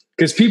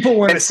 Because people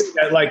want to say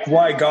that, like,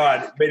 why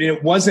God? But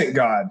it wasn't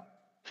God.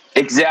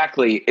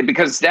 Exactly,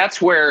 because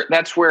that's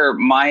where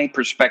my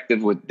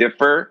perspective would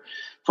differ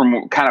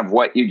from kind of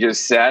what you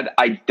just said.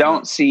 I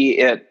don't see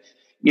it.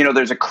 You know,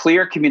 there's a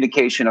clear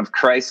communication of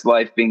Christ's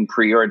life being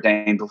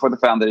preordained before the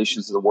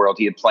foundations of the world.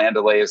 He had planned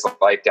to lay his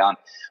life down.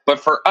 But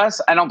for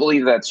us, I don't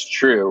believe that's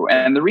true.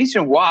 And the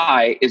reason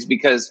why is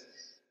because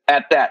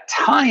at that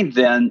time,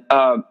 then,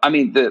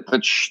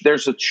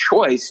 there's a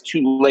choice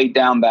to lay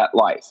down that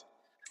life.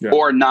 Yeah.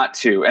 Or not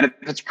to. And if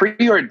it's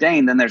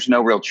preordained, then there's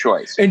no real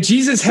choice. And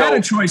Jesus had a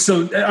choice.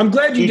 So I'm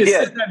glad you just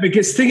said that,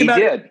 because think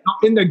about it.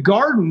 In the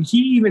garden, he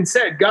even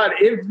said, God,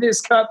 if this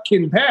cup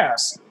can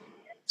pass.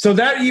 So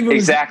that even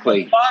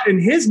exactly thought in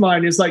his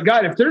mind is like,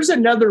 God, if there's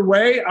another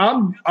way,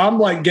 I'm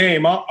like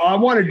game. I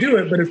want to do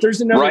it. But if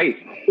there's another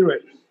way, do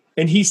it.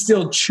 And he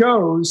still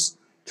chose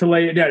to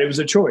lay it down. It was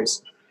a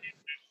choice.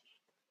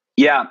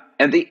 Yeah.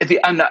 And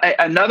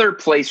another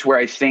place where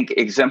I think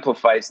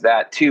exemplifies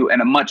that too,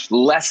 and a much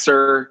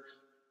lesser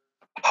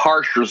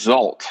harsh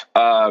result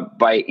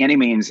by any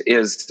means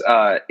is,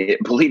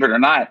 believe it or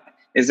not,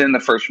 is in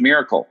the first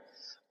miracle.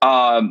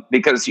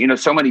 Because, you know,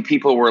 so many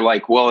people were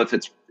like, well, if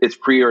it's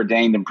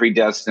preordained and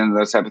predestined and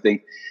those type of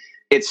things.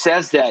 It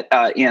says that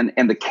in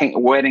the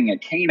wedding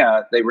at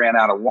Cana, they ran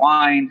out of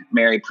wine.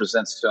 Mary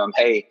presents to him,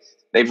 hey,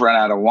 they've run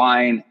out of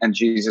wine. And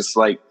Jesus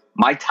like,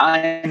 my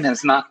time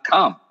has not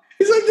come.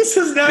 He's like, this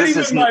is not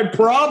even my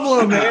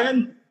problem,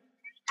 man.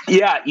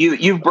 Yeah,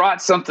 you've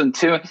brought something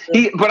to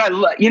it.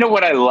 But you know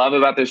what I love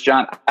about this,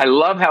 John? I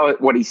love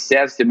what he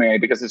says to Mary,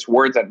 because it's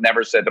words I've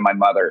never said to my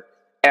mother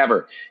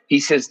ever. He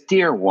says,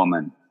 dear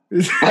woman.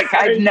 Like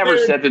I've never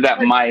said to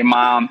that my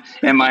mom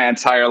in my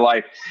entire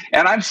life.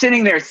 And I'm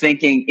sitting there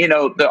thinking, you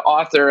know, the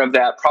author of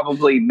that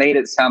probably made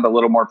it sound a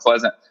little more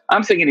pleasant.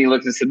 I'm thinking he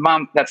looked and said,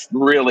 Mom, that's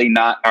really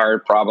not our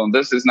problem.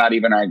 This is not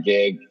even our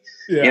gig.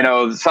 Yeah. You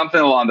know, something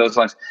along those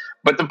lines.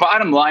 But the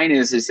bottom line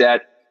is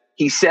that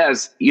he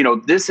says,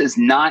 this is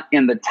not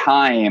in the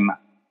time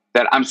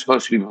that I'm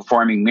supposed to be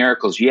performing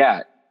miracles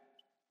yet,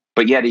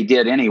 but yet he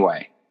did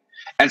anyway.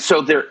 And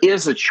so there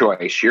is a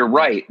choice. You're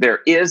right.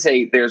 There's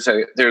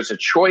a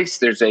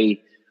choice.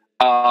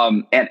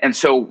 And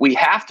so we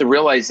have to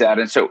realize that.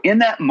 And so in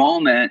that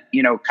moment,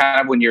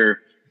 kind of when you're,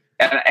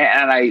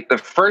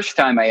 the first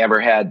time I ever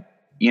had,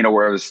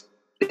 where I was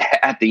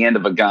at the end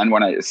of a gun,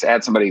 when I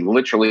had somebody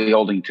literally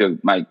holding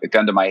a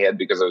gun to my head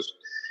because I was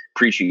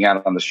preaching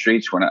out on the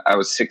streets when I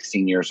was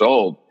 16 years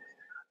old.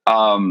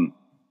 And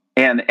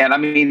I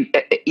mean,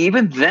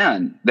 even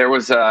then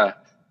the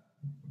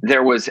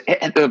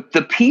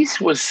peace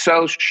was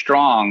so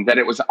strong that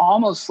it was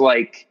almost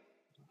like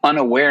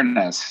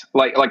unawareness.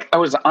 Like I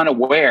was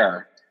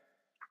unaware.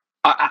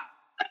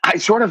 I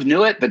sort of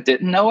knew it, but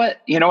didn't know it.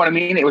 You know what I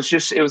mean? It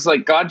was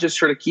like God just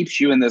sort of keeps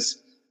you in this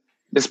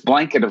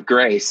blanket of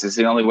grace is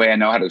the only way I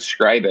know how to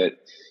describe it.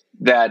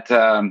 That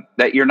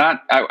you're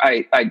not,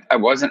 I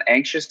wasn't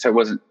anxious. I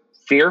wasn't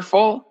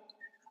fearful.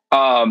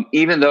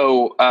 Even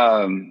though,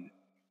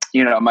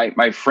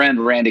 my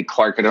friend, Randy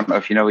Clark, I don't know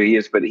if you know who he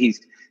is, but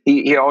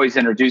he always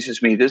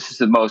introduces me. This is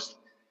the most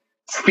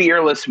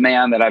fearless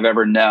man that I've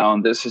ever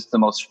known. This is the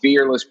most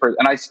fearless person.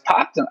 And I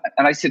stopped and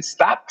I said,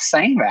 stop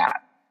saying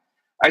that.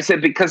 I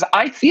said, because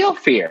I feel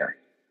fear.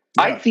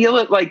 Yeah. I feel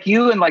it like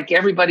you and like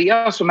everybody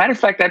else. As a matter of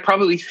fact, I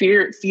probably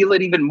feel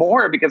it even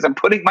more because I'm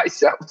putting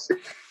myself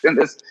in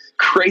this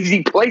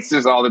crazy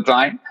places all the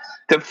time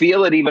to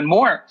feel it even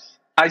more.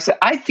 I said,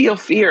 I feel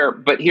fear,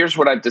 but here's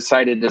what I've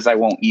decided is I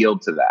won't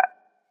yield to that.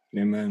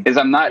 Amen. Is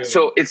I'm not,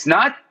 so it's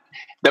not,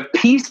 the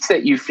peace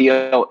that you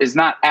feel is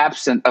not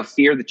absent of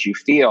fear that you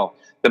feel.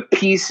 The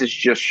peace is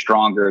just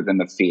stronger than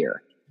the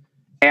fear.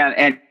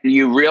 And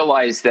you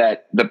realize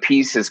that the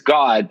peace is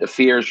God, the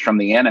fear is from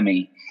the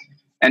enemy.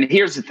 And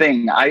here's the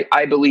thing.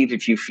 I believe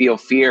if you feel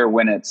fear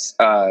when it's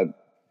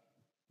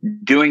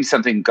doing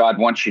something God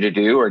wants you to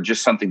do or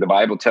just something the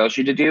Bible tells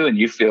you to do and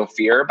you feel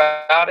fear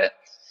about it,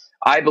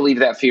 I believe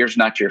that fear is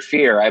not your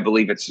fear. I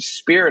believe it's a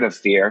spirit of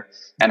fear.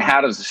 And how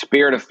does the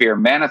spirit of fear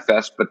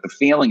manifest but the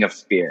feeling of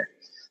fear?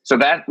 So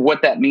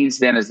what that means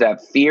then is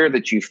that fear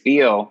that you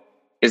feel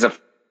is a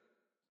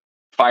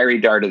fiery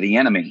dart of the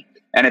enemy.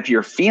 And if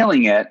you're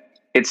feeling it,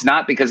 it's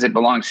not because it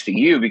belongs to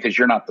you, because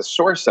you're not the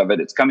source of it.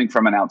 It's coming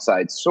from an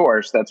outside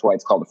source. That's why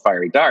it's called a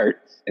fiery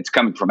dart. It's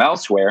coming from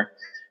elsewhere.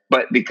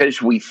 But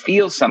because we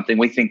feel something,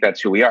 we think that's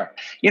who we are.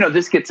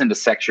 This gets into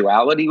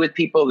sexuality with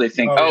people. They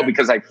think,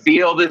 because I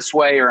feel this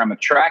way or I'm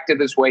attracted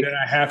this way, then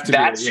I have to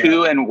that's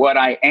who and what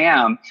I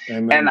am.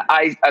 Amen.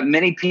 And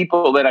many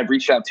people that I've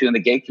reached out to in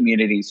the gay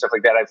community and stuff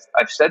like that,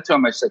 I've said to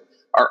them, I said,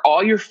 are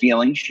all your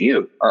feelings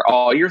you? Are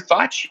all your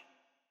thoughts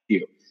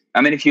you?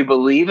 I mean, if you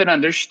believe and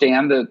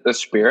understand the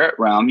spirit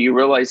realm, you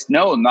realize,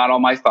 no, not all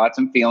my thoughts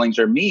and feelings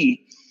are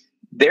me.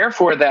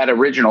 Therefore, that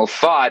original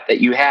thought that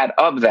you had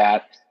of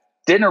that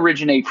didn't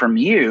originate from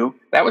you.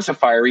 That was a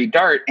fiery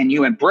dart, and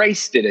you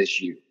embraced it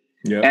as you.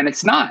 Yep. And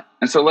it's not.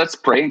 And so let's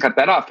pray and cut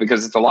that off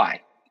because it's a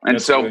lie. And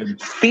That's so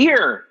good.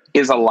 Fear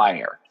is a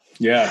liar.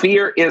 Yeah.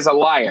 Fear is a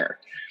liar.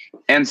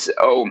 And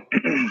so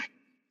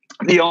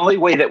the only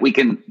way that we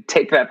can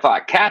take that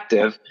thought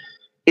captive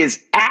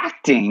is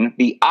acting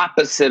the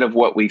opposite of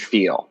what we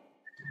feel.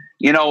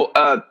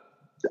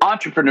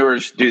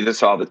 Entrepreneurs do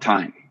this all the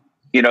time.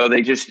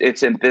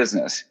 It's in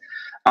business.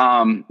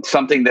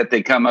 Something that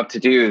they come up to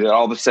do that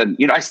all of a sudden,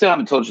 I still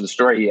haven't told you the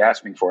story you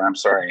asked me for. I'm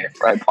sorry.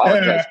 I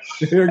apologize.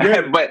 You're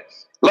good. But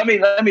let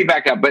me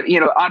back up. But,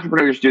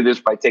 entrepreneurs do this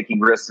by taking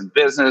risks in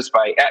business,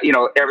 by,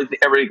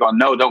 everybody going,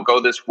 no, don't go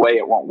this way.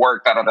 It won't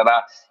work.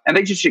 And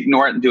they just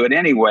ignore it and do it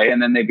anyway.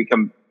 And then they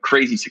become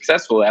crazy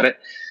successful at it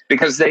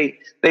because they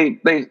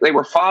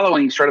were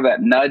following sort of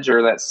that nudge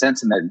or that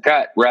sense in their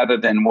gut rather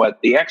than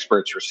what the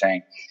experts were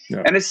saying.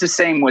 Yeah. And it's the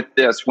same with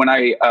this. When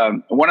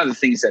one of the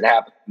things that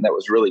happened that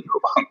was really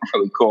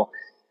cool,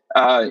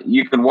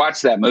 you can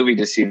watch that movie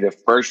to see the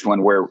first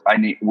one where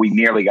we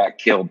nearly got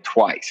killed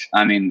twice.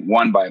 I mean,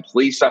 one by a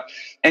police officer.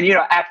 And,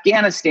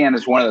 Afghanistan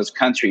is one of those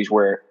countries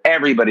where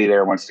everybody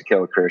there wants to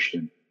kill a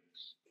Christian.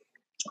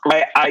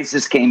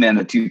 ISIS came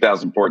in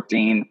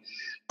 2014.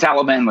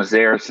 Taliban was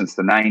there since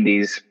the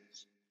 90s.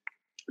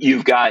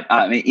 You've got,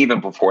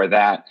 even before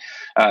that,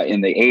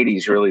 in the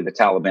 80s, really, the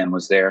Taliban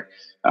was there.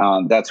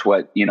 That's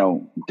what,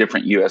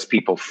 different U.S.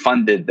 people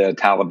funded the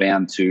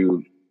Taliban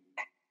to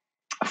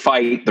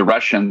fight the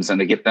Russians and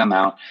to get them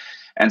out.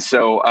 And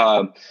so,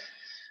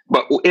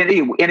 but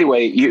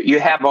anyway, you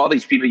have all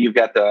these people. You've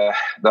got the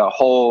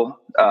whole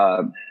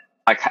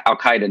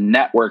Al-Qaeda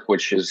network,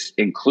 which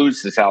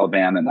includes the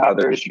Taliban and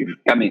others.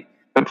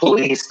 The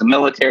police, the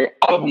military,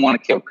 all of them want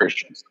to kill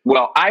Christians.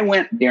 Well, I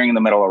went during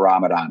the middle of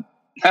Ramadan,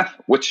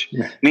 which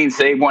means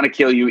they want to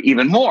kill you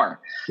even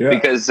more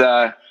because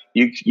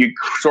you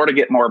sort of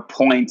get more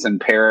points in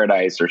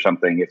paradise or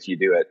something if you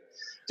do it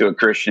to a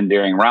Christian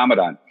during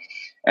Ramadan.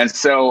 And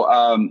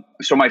so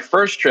my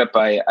first trip,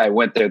 I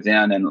went there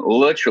then and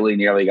literally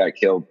nearly got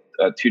killed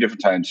 2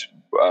 different times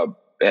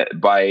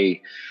by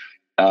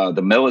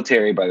the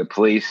military, by the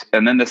police.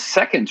 And then the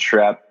second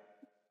trip,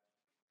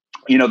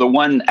 The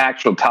one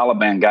actual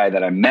Taliban guy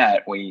that I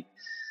met,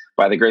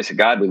 by the grace of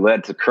God, we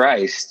led to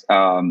Christ.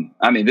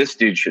 This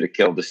dude should have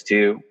killed us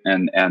too.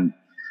 And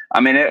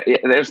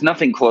there's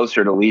nothing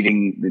closer to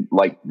leading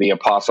like the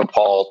Apostle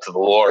Paul to the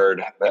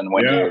Lord than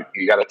when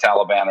you got a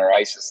Taliban or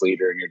ISIS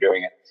leader and you're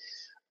doing it.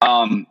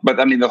 But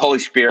the Holy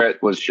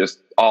Spirit was just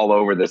all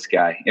over this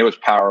guy. It was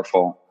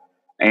powerful.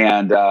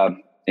 And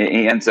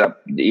he ends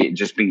up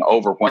just being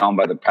overwhelmed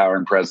by the power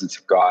and presence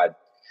of God.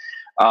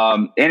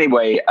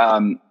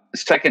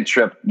 Second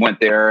trip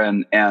went there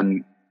and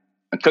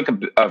I took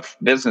a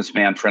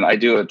businessman friend. I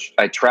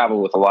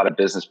travel with a lot of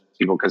business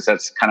people because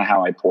that's kind of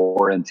how I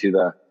pour into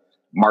the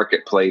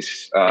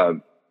marketplace,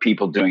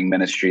 people doing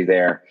ministry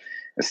there.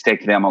 Let's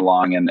take them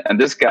along. And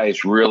this guy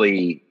is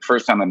really,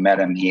 first time I met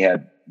him, he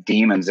had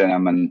demons in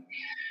him, and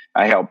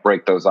I helped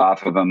break those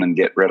off of him and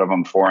get rid of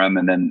them for him.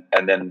 And then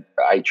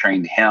I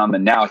trained him,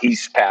 and now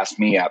he's passed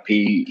me up.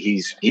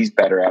 He's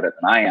better at it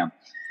than I am.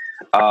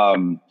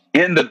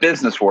 In the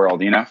business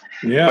world,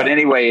 Yeah. But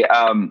anyway,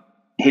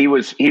 he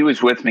was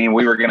with me, and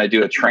we were going to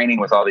do a training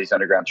with all these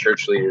underground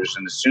church leaders.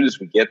 And as soon as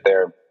we get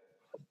there,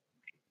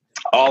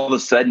 all of a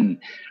sudden,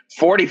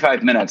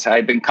 45 minutes, I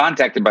had been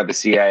contacted by the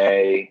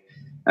CIA,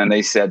 and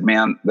they said,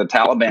 "Man, the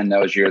Taliban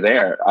knows you're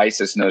there.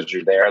 ISIS knows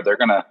you're there. They're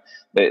gonna."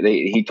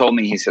 He told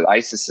me, he said,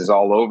 "ISIS is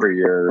all over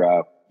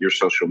your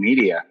social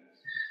media,"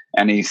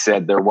 and he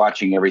said, "They're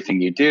watching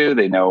everything you do.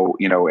 They know,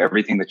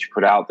 everything that you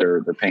put out.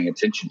 They're paying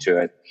attention to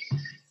it."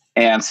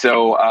 And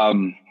so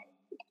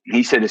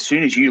he said, "As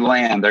soon as you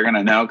land, they're going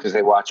to know because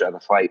they watch how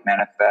the fight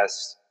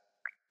manifests."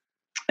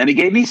 And he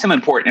gave me some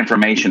important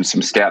information,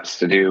 some steps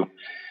to do.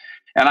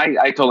 And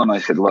I told him, I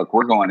said, "Look,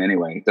 we're going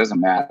anyway. It doesn't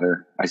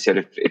matter." I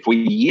said, if we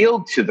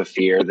yield to the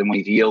fear, then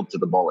we yield to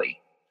the bully.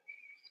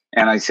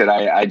 And I said,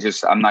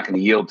 I'm not going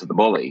to yield to the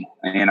bully.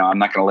 I'm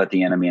not going to let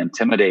the enemy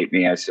intimidate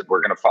me. I said,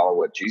 we're going to follow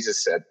what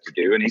Jesus said to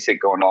do. And he said,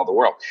 go into all the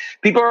world.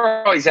 People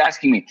are always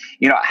asking me,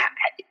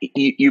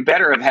 you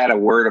better have had a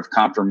word of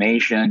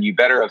confirmation. You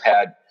better have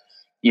had,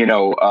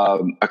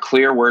 a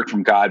clear word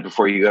from God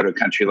before you go to a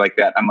country like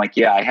that. I'm like,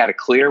 yeah, I had a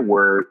clear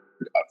word,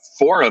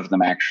 4 of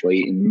them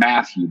actually, in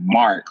Matthew,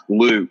 Mark,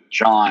 Luke,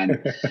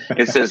 John.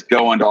 It says,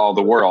 go into all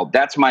the world.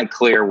 That's my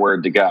clear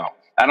word to go.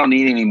 I don't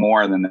need any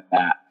more than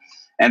that.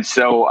 And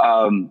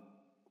so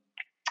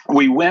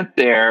we went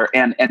there,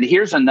 and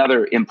here's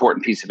another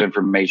important piece of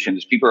information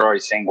is people are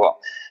always saying, well,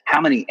 how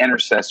many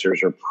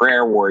intercessors or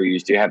prayer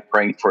warriors do you have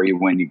praying for you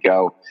when you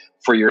go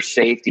for your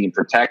safety and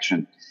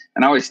protection?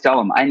 And I always tell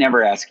them, I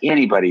never ask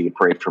anybody to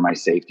pray for my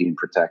safety and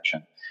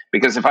protection,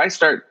 because if I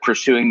start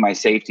pursuing my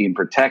safety and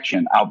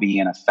protection, I'll be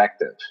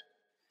ineffective.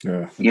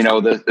 Yeah,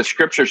 the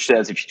scripture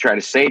says if you try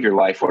to save your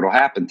life, what will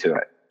happen to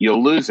it?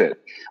 You'll lose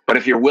it. But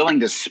if you're willing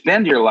to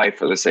spend your life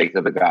for the sake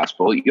of the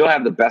gospel, you'll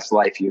have the best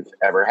life you've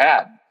ever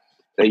had,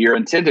 that you're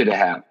intended to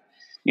have.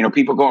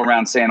 People go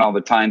around saying all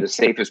the time the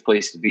safest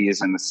place to be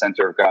is in the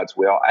center of God's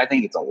will. I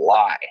think it's a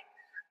lie.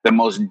 The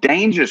most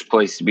dangerous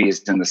place to be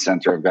is in the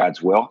center of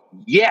God's will.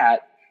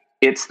 Yet,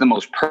 it's the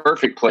most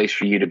perfect place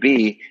for you to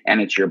be, and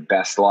it's your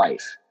best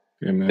life.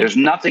 Amen. There's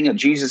nothing that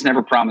Jesus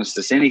never promised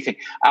us anything.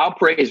 I'll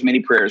pray as many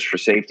prayers for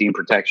safety and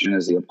protection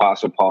as the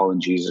Apostle Paul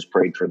and Jesus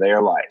prayed for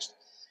their lives.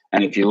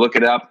 And if you look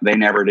it up, they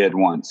never did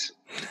once.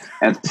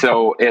 And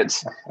so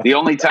it's the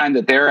only time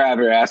that they're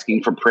ever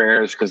asking for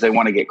prayers because they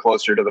want to get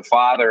closer to the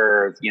Father,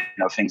 or,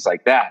 things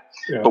like that.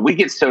 Yeah. But we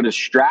get so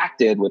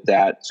distracted with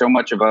that. So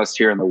much of us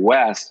here in the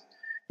West,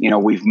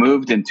 we've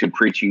moved into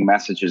preaching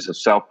messages of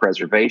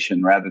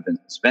self-preservation rather than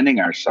spending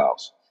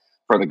ourselves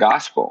for the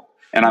gospel.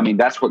 And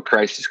that's what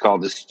Christ has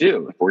called us to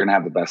do if we're going to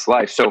have the best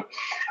life. So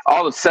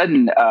all of a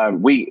sudden,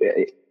 we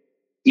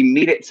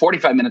immediate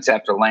 45 minutes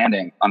after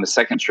landing on the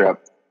second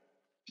trip,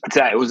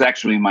 it was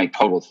actually my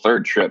total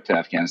third trip to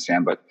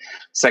Afghanistan, but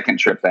second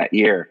trip that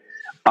year,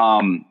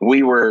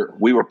 we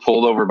were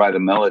pulled over by the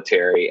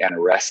military and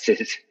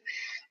arrested.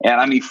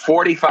 And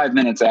 45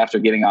 minutes after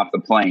getting off the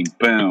plane,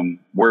 boom,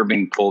 we're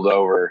being pulled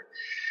over.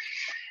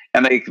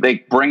 And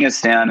they bring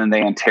us in and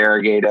they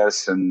interrogate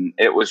us, and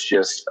it was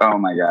just, oh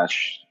my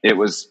gosh, it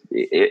was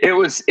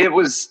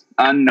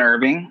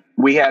unnerving.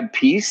 We had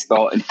peace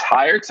the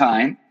entire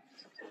time.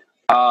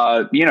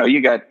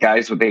 You got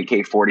guys with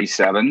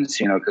AK-47s,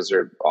 because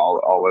they're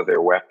all of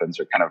their weapons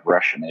are kind of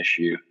Russian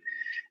issue,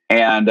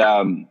 and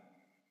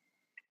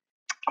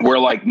we're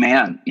like,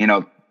 man,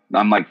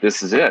 I'm like,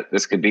 this is it.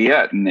 This could be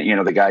it. And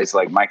the guy's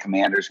like, my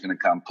commander's going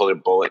to come put a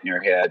bullet in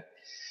your head.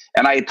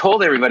 And I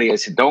told everybody, I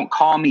said, don't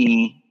call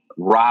me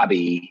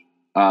Robby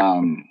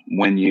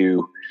when they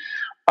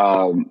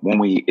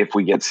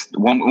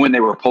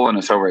were pulling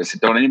us over. I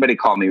said, don't anybody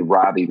call me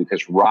Robby,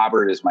 because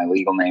Robert is my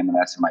legal name and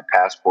that's in my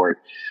passport.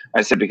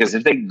 I said, because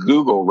if they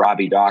Google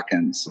Robby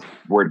Dawkins,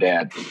 we're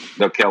dead.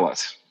 They'll kill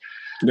us.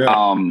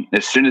 Yeah.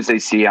 As soon as they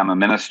see I'm a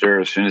minister,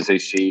 as soon as they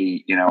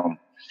see,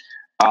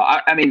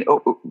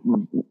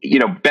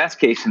 best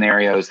case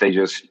scenario is they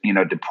just,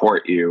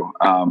 deport you.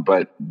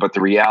 But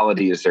the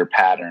reality is their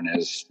pattern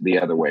is the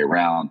other way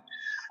around.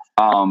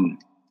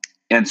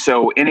 And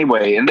so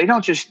anyway, and they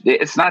don't just do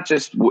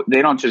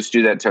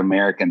that to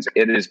Americans.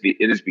 It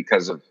is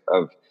because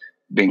of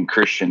being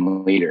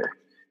Christian leader.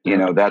 You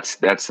know, that's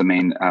the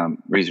main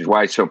reason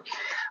why. So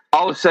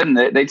all of a sudden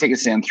they take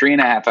us in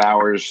 3.5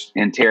 hours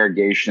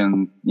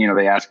interrogation. You know,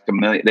 they ask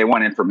they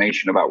want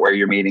information about where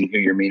you're meeting, who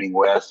you're meeting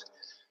with.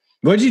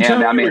 What did you tell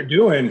them you were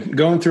doing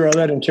going through all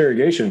that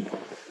interrogation?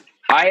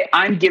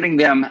 I'm giving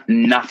them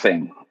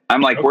nothing. I'm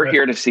like, we're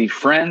here to see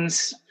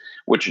friends,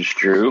 which is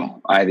true.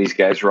 These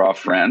guys are all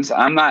friends.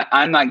 I'm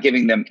not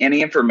giving them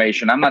any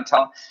information. I'm not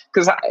telling,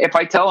 because if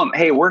I tell them,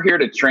 hey, we're here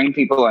to train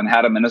people on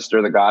how to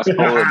minister the gospel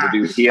and to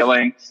do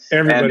healing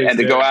and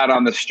to go out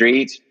on the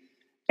streets.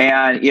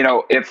 And, you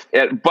know,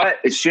 but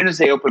as soon as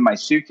they opened my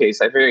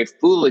suitcase, I very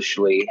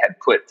foolishly had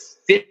put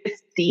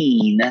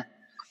 15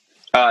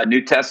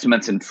 New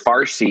Testaments in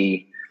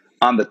Farsi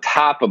on the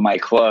top of my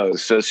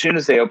clothes. So as soon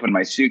as they opened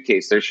my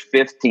suitcase, there's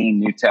 15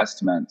 New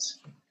Testaments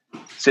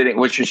sitting,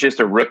 which was just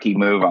a rookie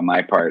move on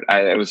my part.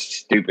 It was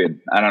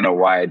stupid. I don't know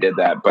why I did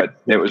that, but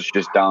it was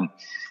just dumb.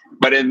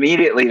 But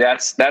immediately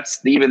that's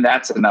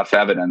enough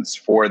evidence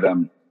for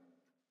them.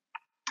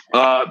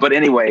 But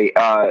anyway,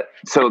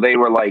 so they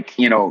were like,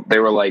 we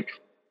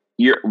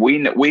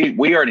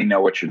already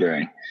know what you're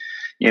doing.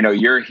 You know,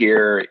 you're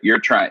here, you're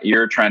trying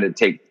to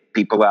take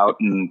people out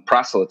and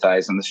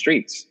proselytize in the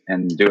streets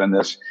and doing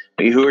this.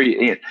 Who are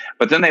you?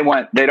 But then they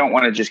don't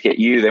want to just get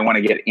you. They want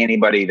to get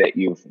anybody that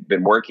you've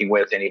been working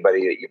with,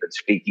 anybody that you've been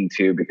speaking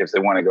to, because they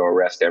want to go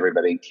arrest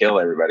everybody and kill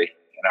everybody,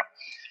 you know?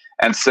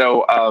 And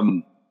so,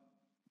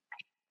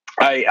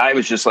 I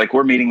was just like,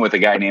 we're meeting with a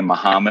guy named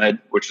Muhammad,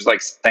 which is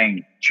like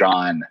saying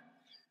John,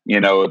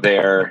 you know,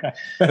 there.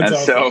 And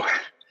awesome. So,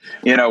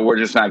 you know, we're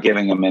just not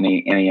giving them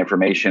any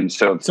information.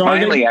 So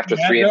finally, after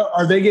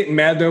are they getting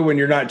mad though when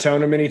you're not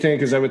telling them anything?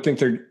 Because I would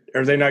think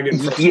are they not getting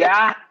frustrated?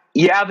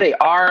 Yeah, they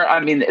are.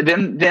 I mean,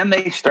 then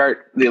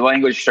the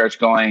language starts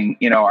going,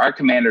 you know, our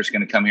commander's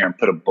going to come here and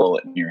put a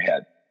bullet in your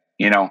head.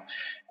 You know,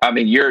 I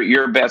mean,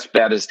 your best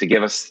bet is to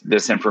give us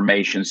this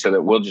information so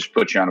that we'll just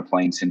put you on a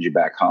plane, send you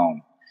back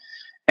home.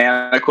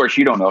 And of course,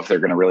 you don't know if they're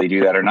going to really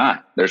do that or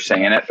not. They're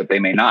saying it, but they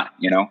may not,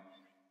 you know?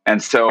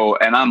 And so,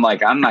 and I'm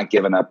like, I'm not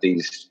giving up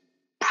these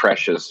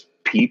precious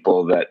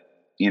people that,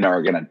 you know,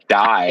 are going to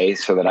die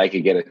so that I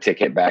could get a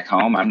ticket back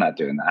home. I'm not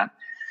doing that.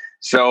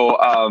 So,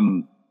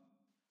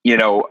 you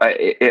know,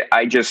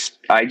 I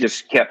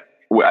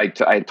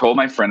told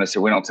my friend, I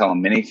said, we don't tell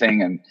them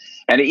anything.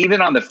 And even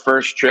on the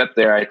first trip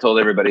there, I told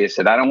everybody, I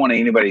said, I don't want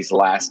anybody's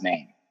last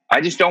name. I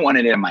just don't want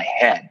it in my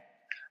head.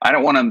 I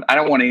don't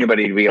want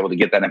anybody to be able to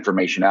get that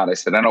information out. I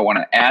said, I don't want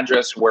an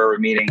address where we're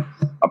meeting,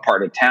 a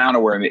part of town,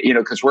 or where, you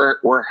know, because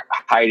we're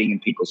hiding in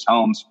people's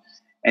homes,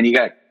 and you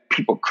got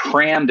people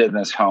crammed in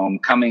this home,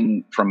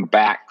 coming from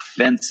back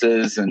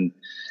fences, and,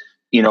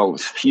 you know,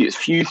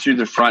 few through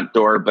the front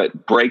door,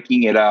 but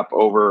breaking it up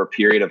over a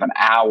period of an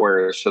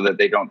hour so that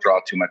they don't draw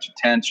too much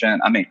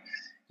attention. I mean,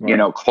 right. You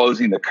know,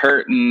 closing the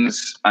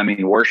curtains. I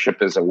mean,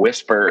 worship is a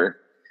whisper,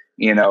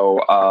 you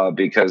know,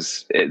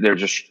 because they're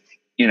just,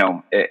 you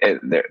know,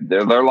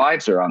 their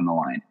lives are on the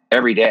line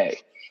every day.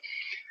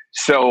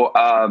 So,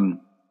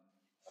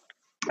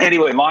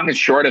 anyway, long and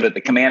short of it,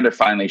 the commander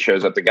finally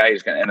shows up. The guy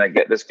who's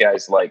this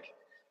guy's like,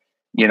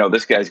 you know,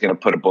 this guy's going to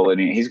put a bullet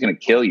in you. He's going to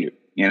kill you.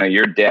 You know,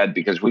 you're dead,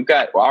 because we've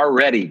got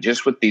already,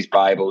 just with these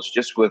Bibles,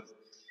 just with,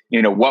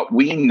 you know, what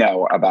we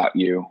know about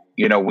you,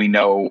 you know, we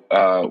know,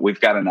 we've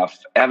got enough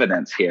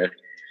evidence here.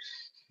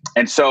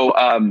 And so,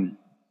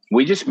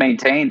 we just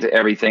maintained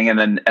everything. And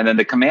then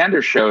the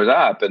commander shows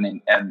up,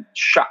 and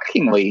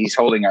shockingly, he's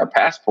holding our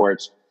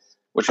passports,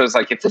 which was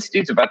like, if this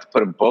dude's about to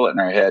put a bullet in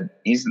our head,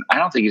 I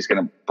don't think he's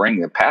going to bring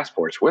the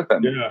passports with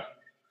him. Yeah.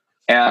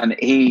 And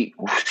he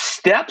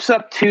steps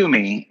up to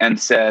me and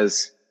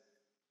says,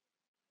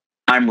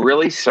 I'm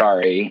really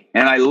sorry.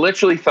 And I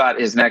literally thought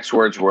his next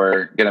words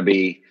were going to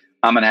be,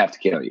 I'm going to have to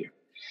kill you,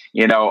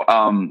 you know?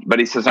 But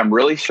he says, I'm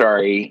really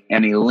sorry.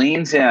 And he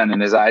leans in,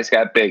 and his eyes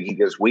got big. He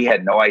goes, we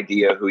had no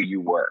idea who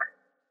you were.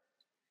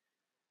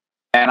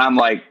 And I'm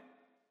like,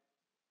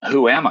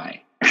 who am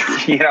I?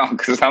 You know,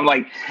 because I'm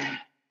like,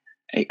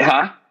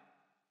 huh?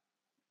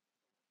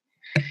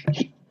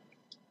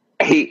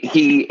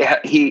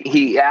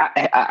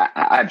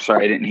 I'm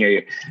sorry, I didn't hear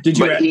you. Did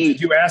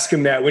you ask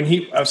him that when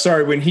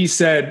he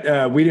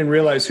said, we didn't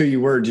realize who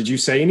you were? Did you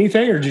say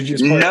anything, or did you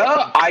just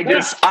No,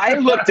 I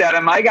looked at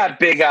him. I got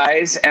big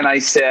eyes, and I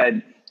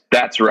said,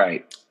 that's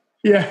right.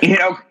 Yeah. You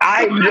know,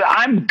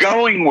 I'm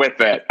going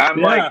with it.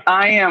 Like,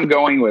 I am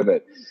going with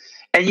it.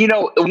 And, you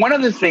know, one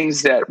of the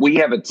things that we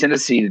have a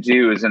tendency to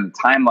do is, in a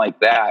time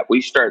like that,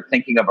 we start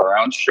thinking of our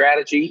own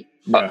strategy.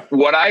 Yeah.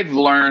 What I've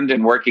learned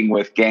in working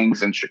with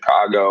gangs in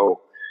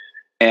Chicago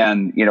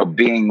and, you know,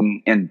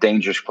 being in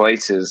dangerous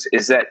places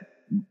is that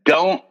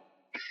don't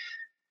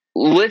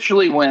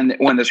literally, when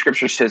the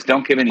scripture says,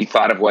 don't give any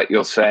thought of what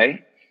you'll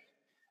say,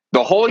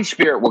 the Holy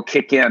Spirit will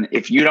kick in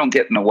if you don't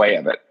get in the way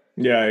of it.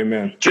 Yeah.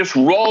 Amen. Just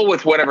roll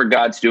with whatever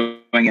God's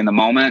doing in the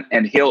moment,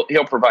 and he'll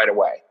provide a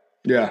way.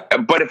 Yeah.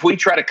 But if we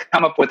try to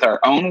come up with our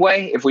own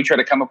way, if we try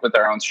to come up with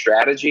our own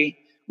strategy,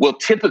 will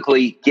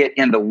typically get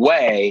in the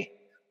way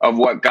of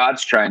what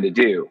God's trying to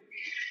do.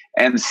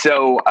 And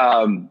so,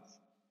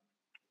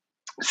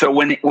 so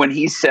when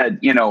he said,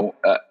 we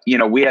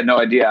had no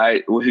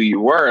idea who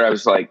you were, I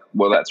was like,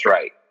 well, that's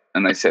right.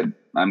 And I said,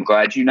 I'm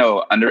glad you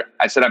know.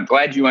 I'm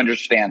glad you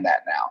understand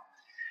that now.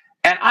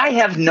 And I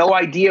have no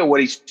idea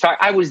what he's talking.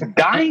 I was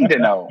dying to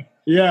know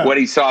what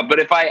he saw. But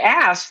if I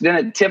ask, then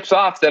it tips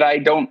off that I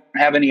don't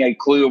have any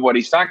clue of what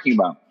he's talking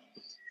about.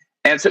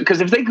 And so, because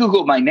if they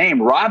Googled my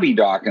name, Robby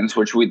Dawkins,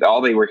 which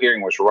all they were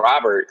hearing was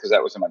Robert, because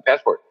that was in my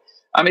passport,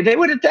 I mean, they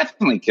would have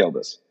definitely killed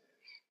us.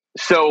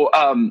 So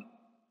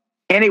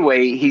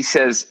anyway, he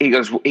goes,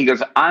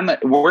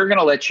 we're going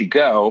to let you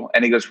go.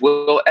 And he goes,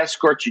 we'll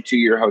escort you to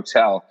your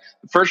hotel.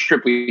 The first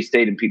trip we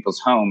stayed in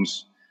people's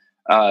homes.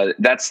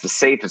 That's the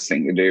safest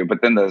thing to do.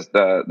 But then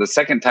the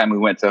second time we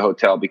went to a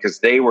hotel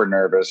because they were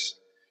nervous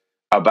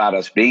about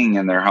us being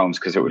in their homes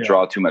because it would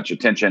draw too much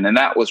attention. And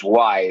that was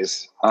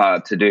wise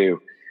to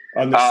do.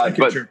 On the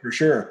second trip, for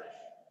sure.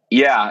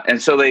 Yeah. And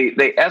so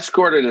they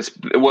escorted us,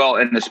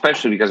 and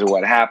especially because of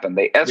what happened,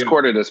 they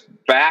escorted us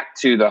back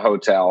to the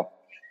hotel.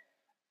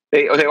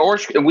 We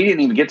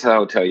didn't even get to the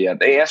hotel yet.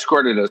 They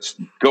escorted us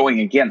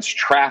going against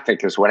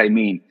traffic is what I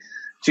mean,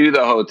 to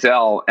the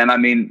hotel. And I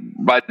mean,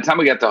 by the time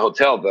we got to the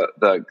hotel,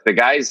 the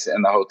guys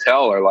in the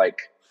hotel are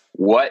like,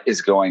 what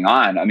is going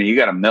on? I mean, you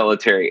got a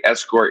military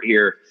escort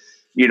here.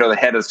 The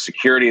head of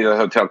security of the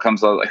hotel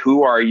comes out, like,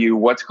 who are you?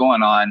 What's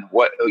going on?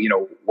 What?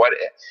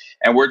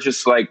 And we're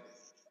just like,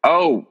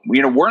 oh,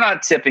 we're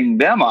not tipping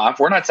them off.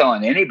 We're not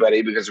telling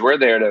anybody because we're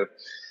there to,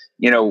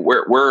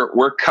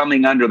 we're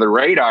coming under the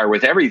radar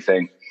with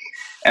everything.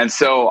 And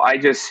so I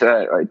just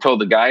I told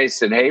the guy, I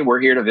said, hey,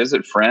 we're here to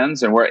visit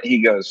friends. And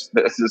he goes,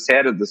 this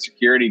head of the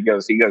security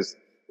goes,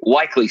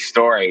 likely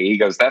story. He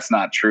goes, that's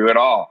not true at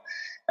all.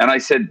 And I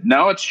said,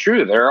 no, it's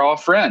true. They're all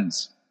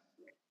friends.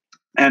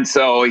 And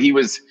so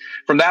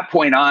from that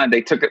point on,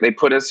 they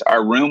put us,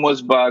 our room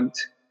was bugged.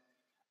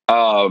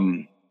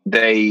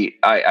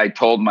 I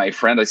told my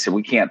friend, I said,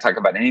 we can't talk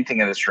about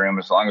anything in this room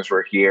as long as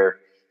we're here.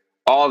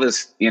 All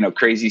this,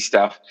 crazy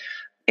stuff.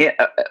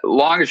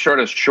 Long and short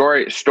of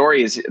story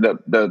is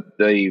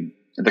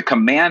the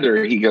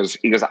commander, he goes,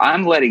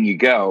 I'm letting you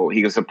go.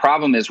 He goes, the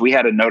problem is we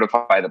had to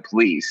notify the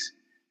police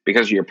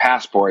because of your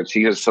passports.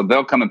 He goes, so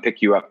they'll come and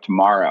pick you up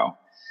tomorrow.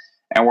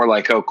 And we're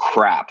like, oh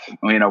crap.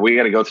 We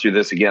got to go through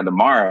this again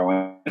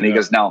tomorrow. And he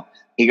goes, no,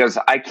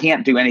 I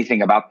can't do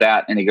anything about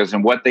that. And he goes,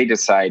 and what they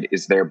decide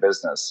is their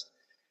business.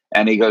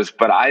 And he goes,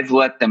 but I've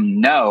let them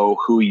know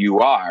who you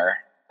are.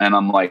 And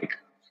I'm like,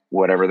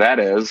 whatever that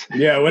is.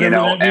 Yeah, whatever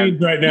that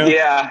means right now.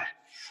 Yeah.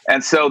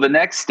 And so the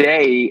next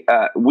day,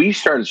 we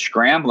started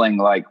scrambling,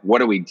 like, what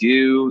do we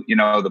do?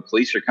 The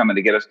police are coming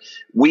to get us.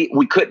 We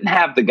couldn't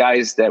have the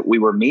guys that we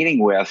were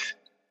meeting with.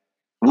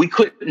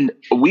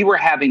 We were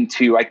having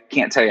to, I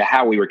can't tell you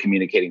how we were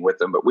communicating with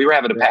them, but we were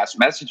having to pass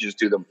messages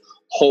to them,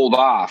 hold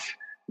off,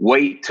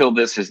 wait till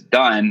this is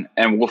done,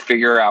 and we'll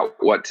figure out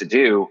what to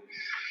do.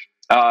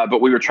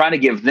 But we were trying to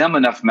give them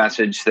enough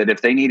message that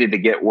if they needed to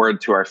get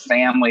word to our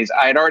families,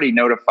 I had already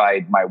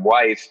notified my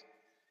wife,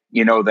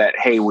 that,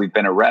 hey, we've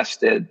been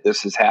arrested.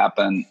 This has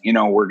happened.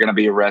 We're going to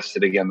be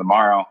arrested again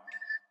tomorrow.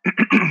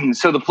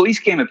 So the police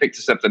came and picked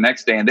us up the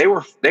next day, and they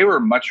were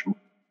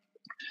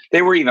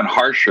even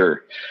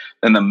harsher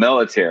than the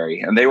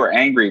military, and they were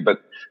angry.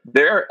 But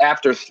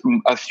after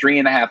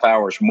 3.5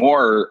 hours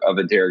more of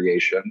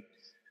interrogation,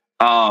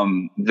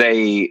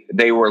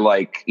 they were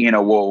like,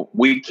 well,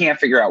 we can't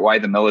figure out why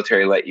the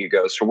military let you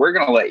go, so we're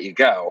going to let you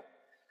go.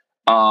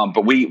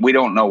 But we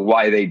don't know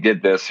why they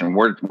did this, and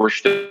we're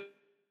still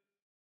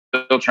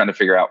trying to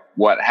figure out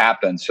what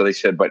happened. So they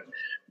said, but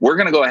we're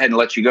going to go ahead and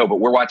let you go, but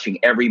we're watching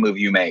every move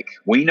you make.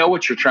 We know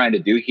what you're trying to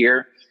do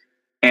here.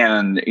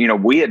 And,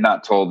 we had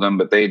not told them,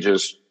 but they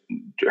just,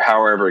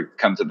 however,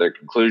 come to their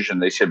conclusion.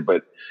 They said,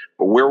 but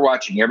we're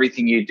watching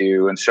everything you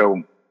do. And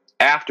so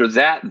after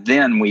that,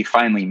 then we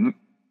finally,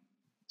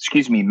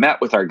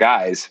 met with our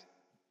guys,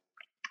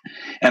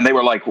 and they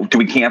were like, do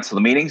we cancel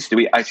the meetings?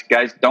 I said,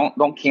 guys,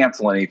 don't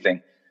cancel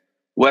anything.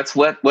 Let's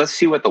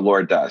see what the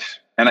Lord does.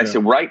 And I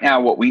said, right now,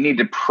 what we need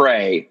to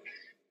pray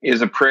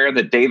is a prayer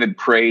that David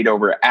prayed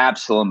over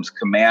Absalom's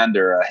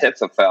commander,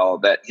 Ahithophel,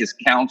 that his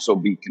counsel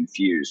be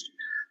confused.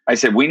 I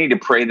said, we need to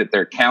pray that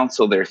their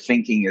counsel, their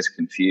thinking is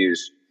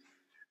confused.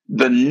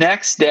 The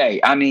next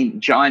day, I mean,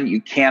 John, you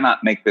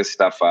cannot make this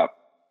stuff up.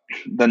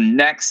 The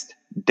next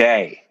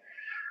day,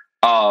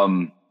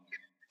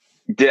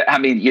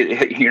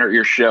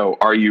 your show,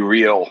 Are You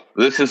Real?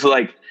 This is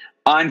like,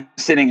 I'm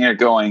sitting here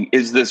going,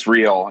 is this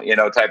real?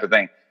 Type of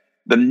thing.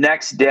 The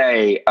next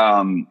day,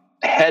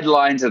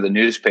 headlines of the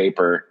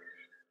newspaper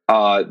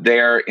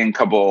there in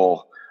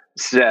Kabul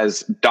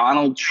says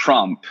Donald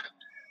Trump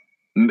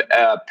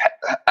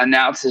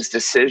announced his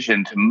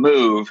decision to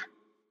move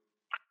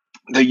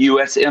the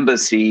U.S.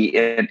 embassy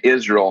in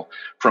Israel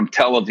from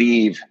Tel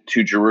Aviv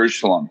to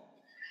Jerusalem.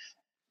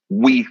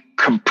 We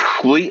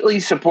completely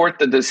support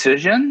the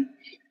decision,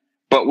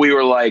 but we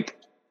were like,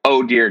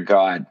 oh, dear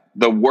God,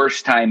 the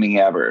worst timing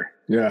ever.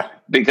 Yeah.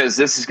 Because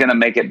this is going to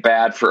make it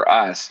bad for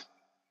us.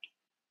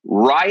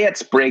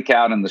 Riots break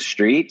out in the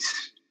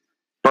streets,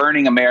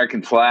 burning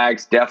American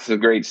flags, death of the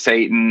great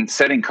Satan,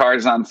 setting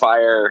cars on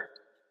fire.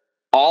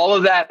 All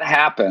of that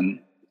happened,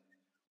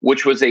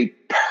 which was a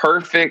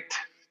perfect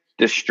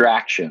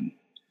distraction.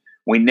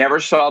 We never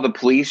saw the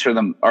police or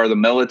the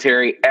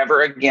military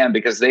ever again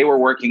because they were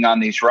working on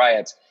these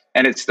riots.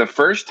 And it's the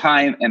first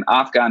time in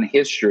Afghan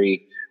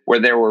history where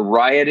there were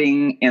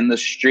rioting in the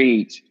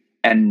street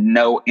and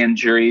no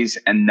injuries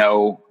and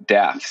no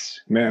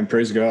deaths. Man,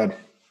 praise God.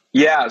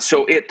 Yeah,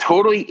 so it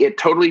totally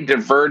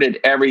diverted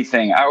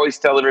everything. I always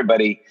tell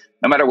everybody,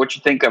 no matter what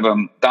you think of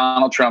him,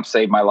 Donald Trump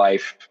saved my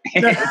life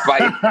by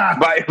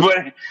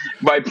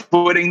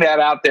putting that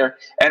out there,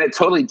 and it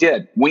totally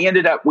did.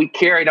 We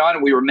carried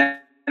on. We were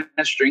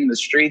ministering in the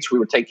streets. We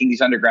were taking these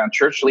underground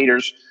church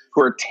leaders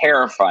who are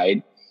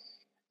terrified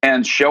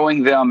and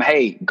showing them,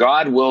 hey,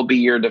 God will be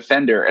your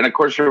defender. And of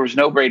course, there was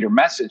no greater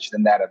message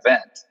than that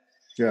event.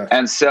 Yeah.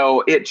 And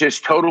so it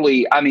just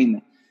totally, I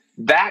mean,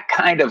 that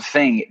kind of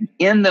thing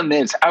in the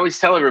midst. I always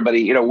tell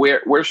everybody, you know,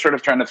 we're sort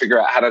of trying to figure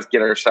out how to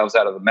get ourselves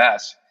out of the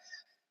mess.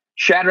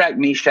 Shadrach,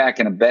 Meshach,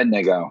 and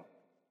Abednego,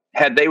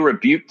 had they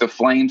rebuked the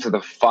flames of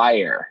the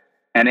fire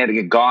and it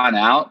had gone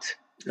out,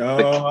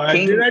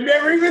 I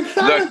never even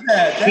thought of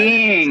that. The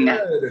king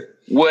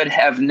would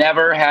have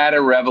never had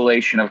a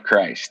revelation of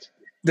Christ.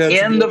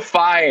 The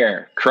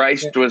fire,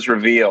 Christ was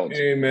revealed.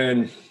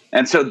 Amen.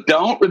 And so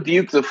don't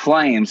rebuke the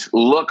flames.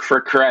 Look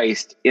for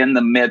Christ in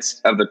the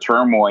midst of the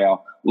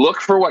turmoil.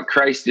 Look for what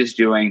Christ is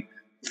doing.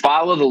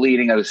 Follow the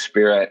leading of the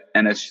Spirit,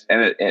 and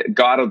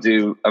God will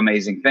do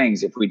amazing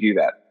things if we do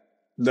that.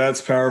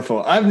 That's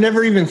powerful. I've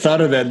never even thought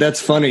of that.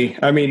 That's funny.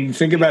 I mean,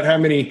 think about how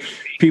many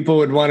people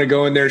would want to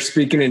go in there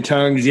speaking in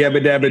tongues,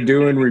 yabba dabba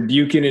doing,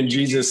 rebuking in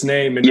Jesus'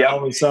 name, and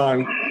all the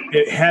song.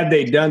 Had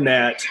they done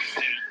that,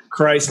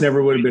 Christ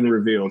never would have been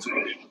revealed.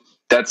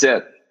 That's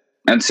it.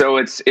 And so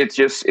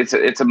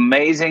it's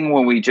amazing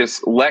when we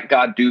just let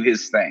God do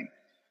His thing,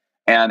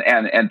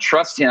 and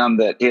trust Him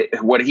that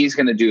what He's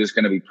going to do is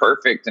going to be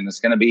perfect and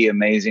it's going to be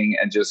amazing,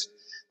 and just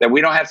that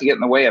we don't have to get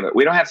in the way of it.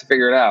 We don't have to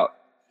figure it out.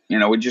 You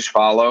know, we just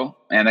follow.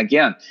 And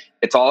again,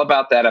 it's all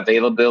about that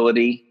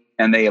availability,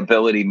 and the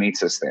ability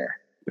meets us there.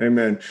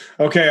 Amen.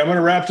 Okay, I'm going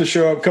to wrap the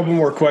show up. A couple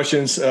more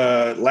questions.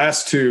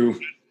 Last two.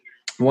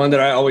 One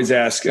that I always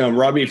ask,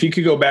 Robby, if you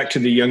could go back to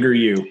the younger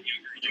you,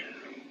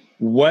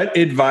 what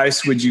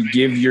advice would you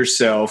give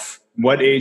yourself? What age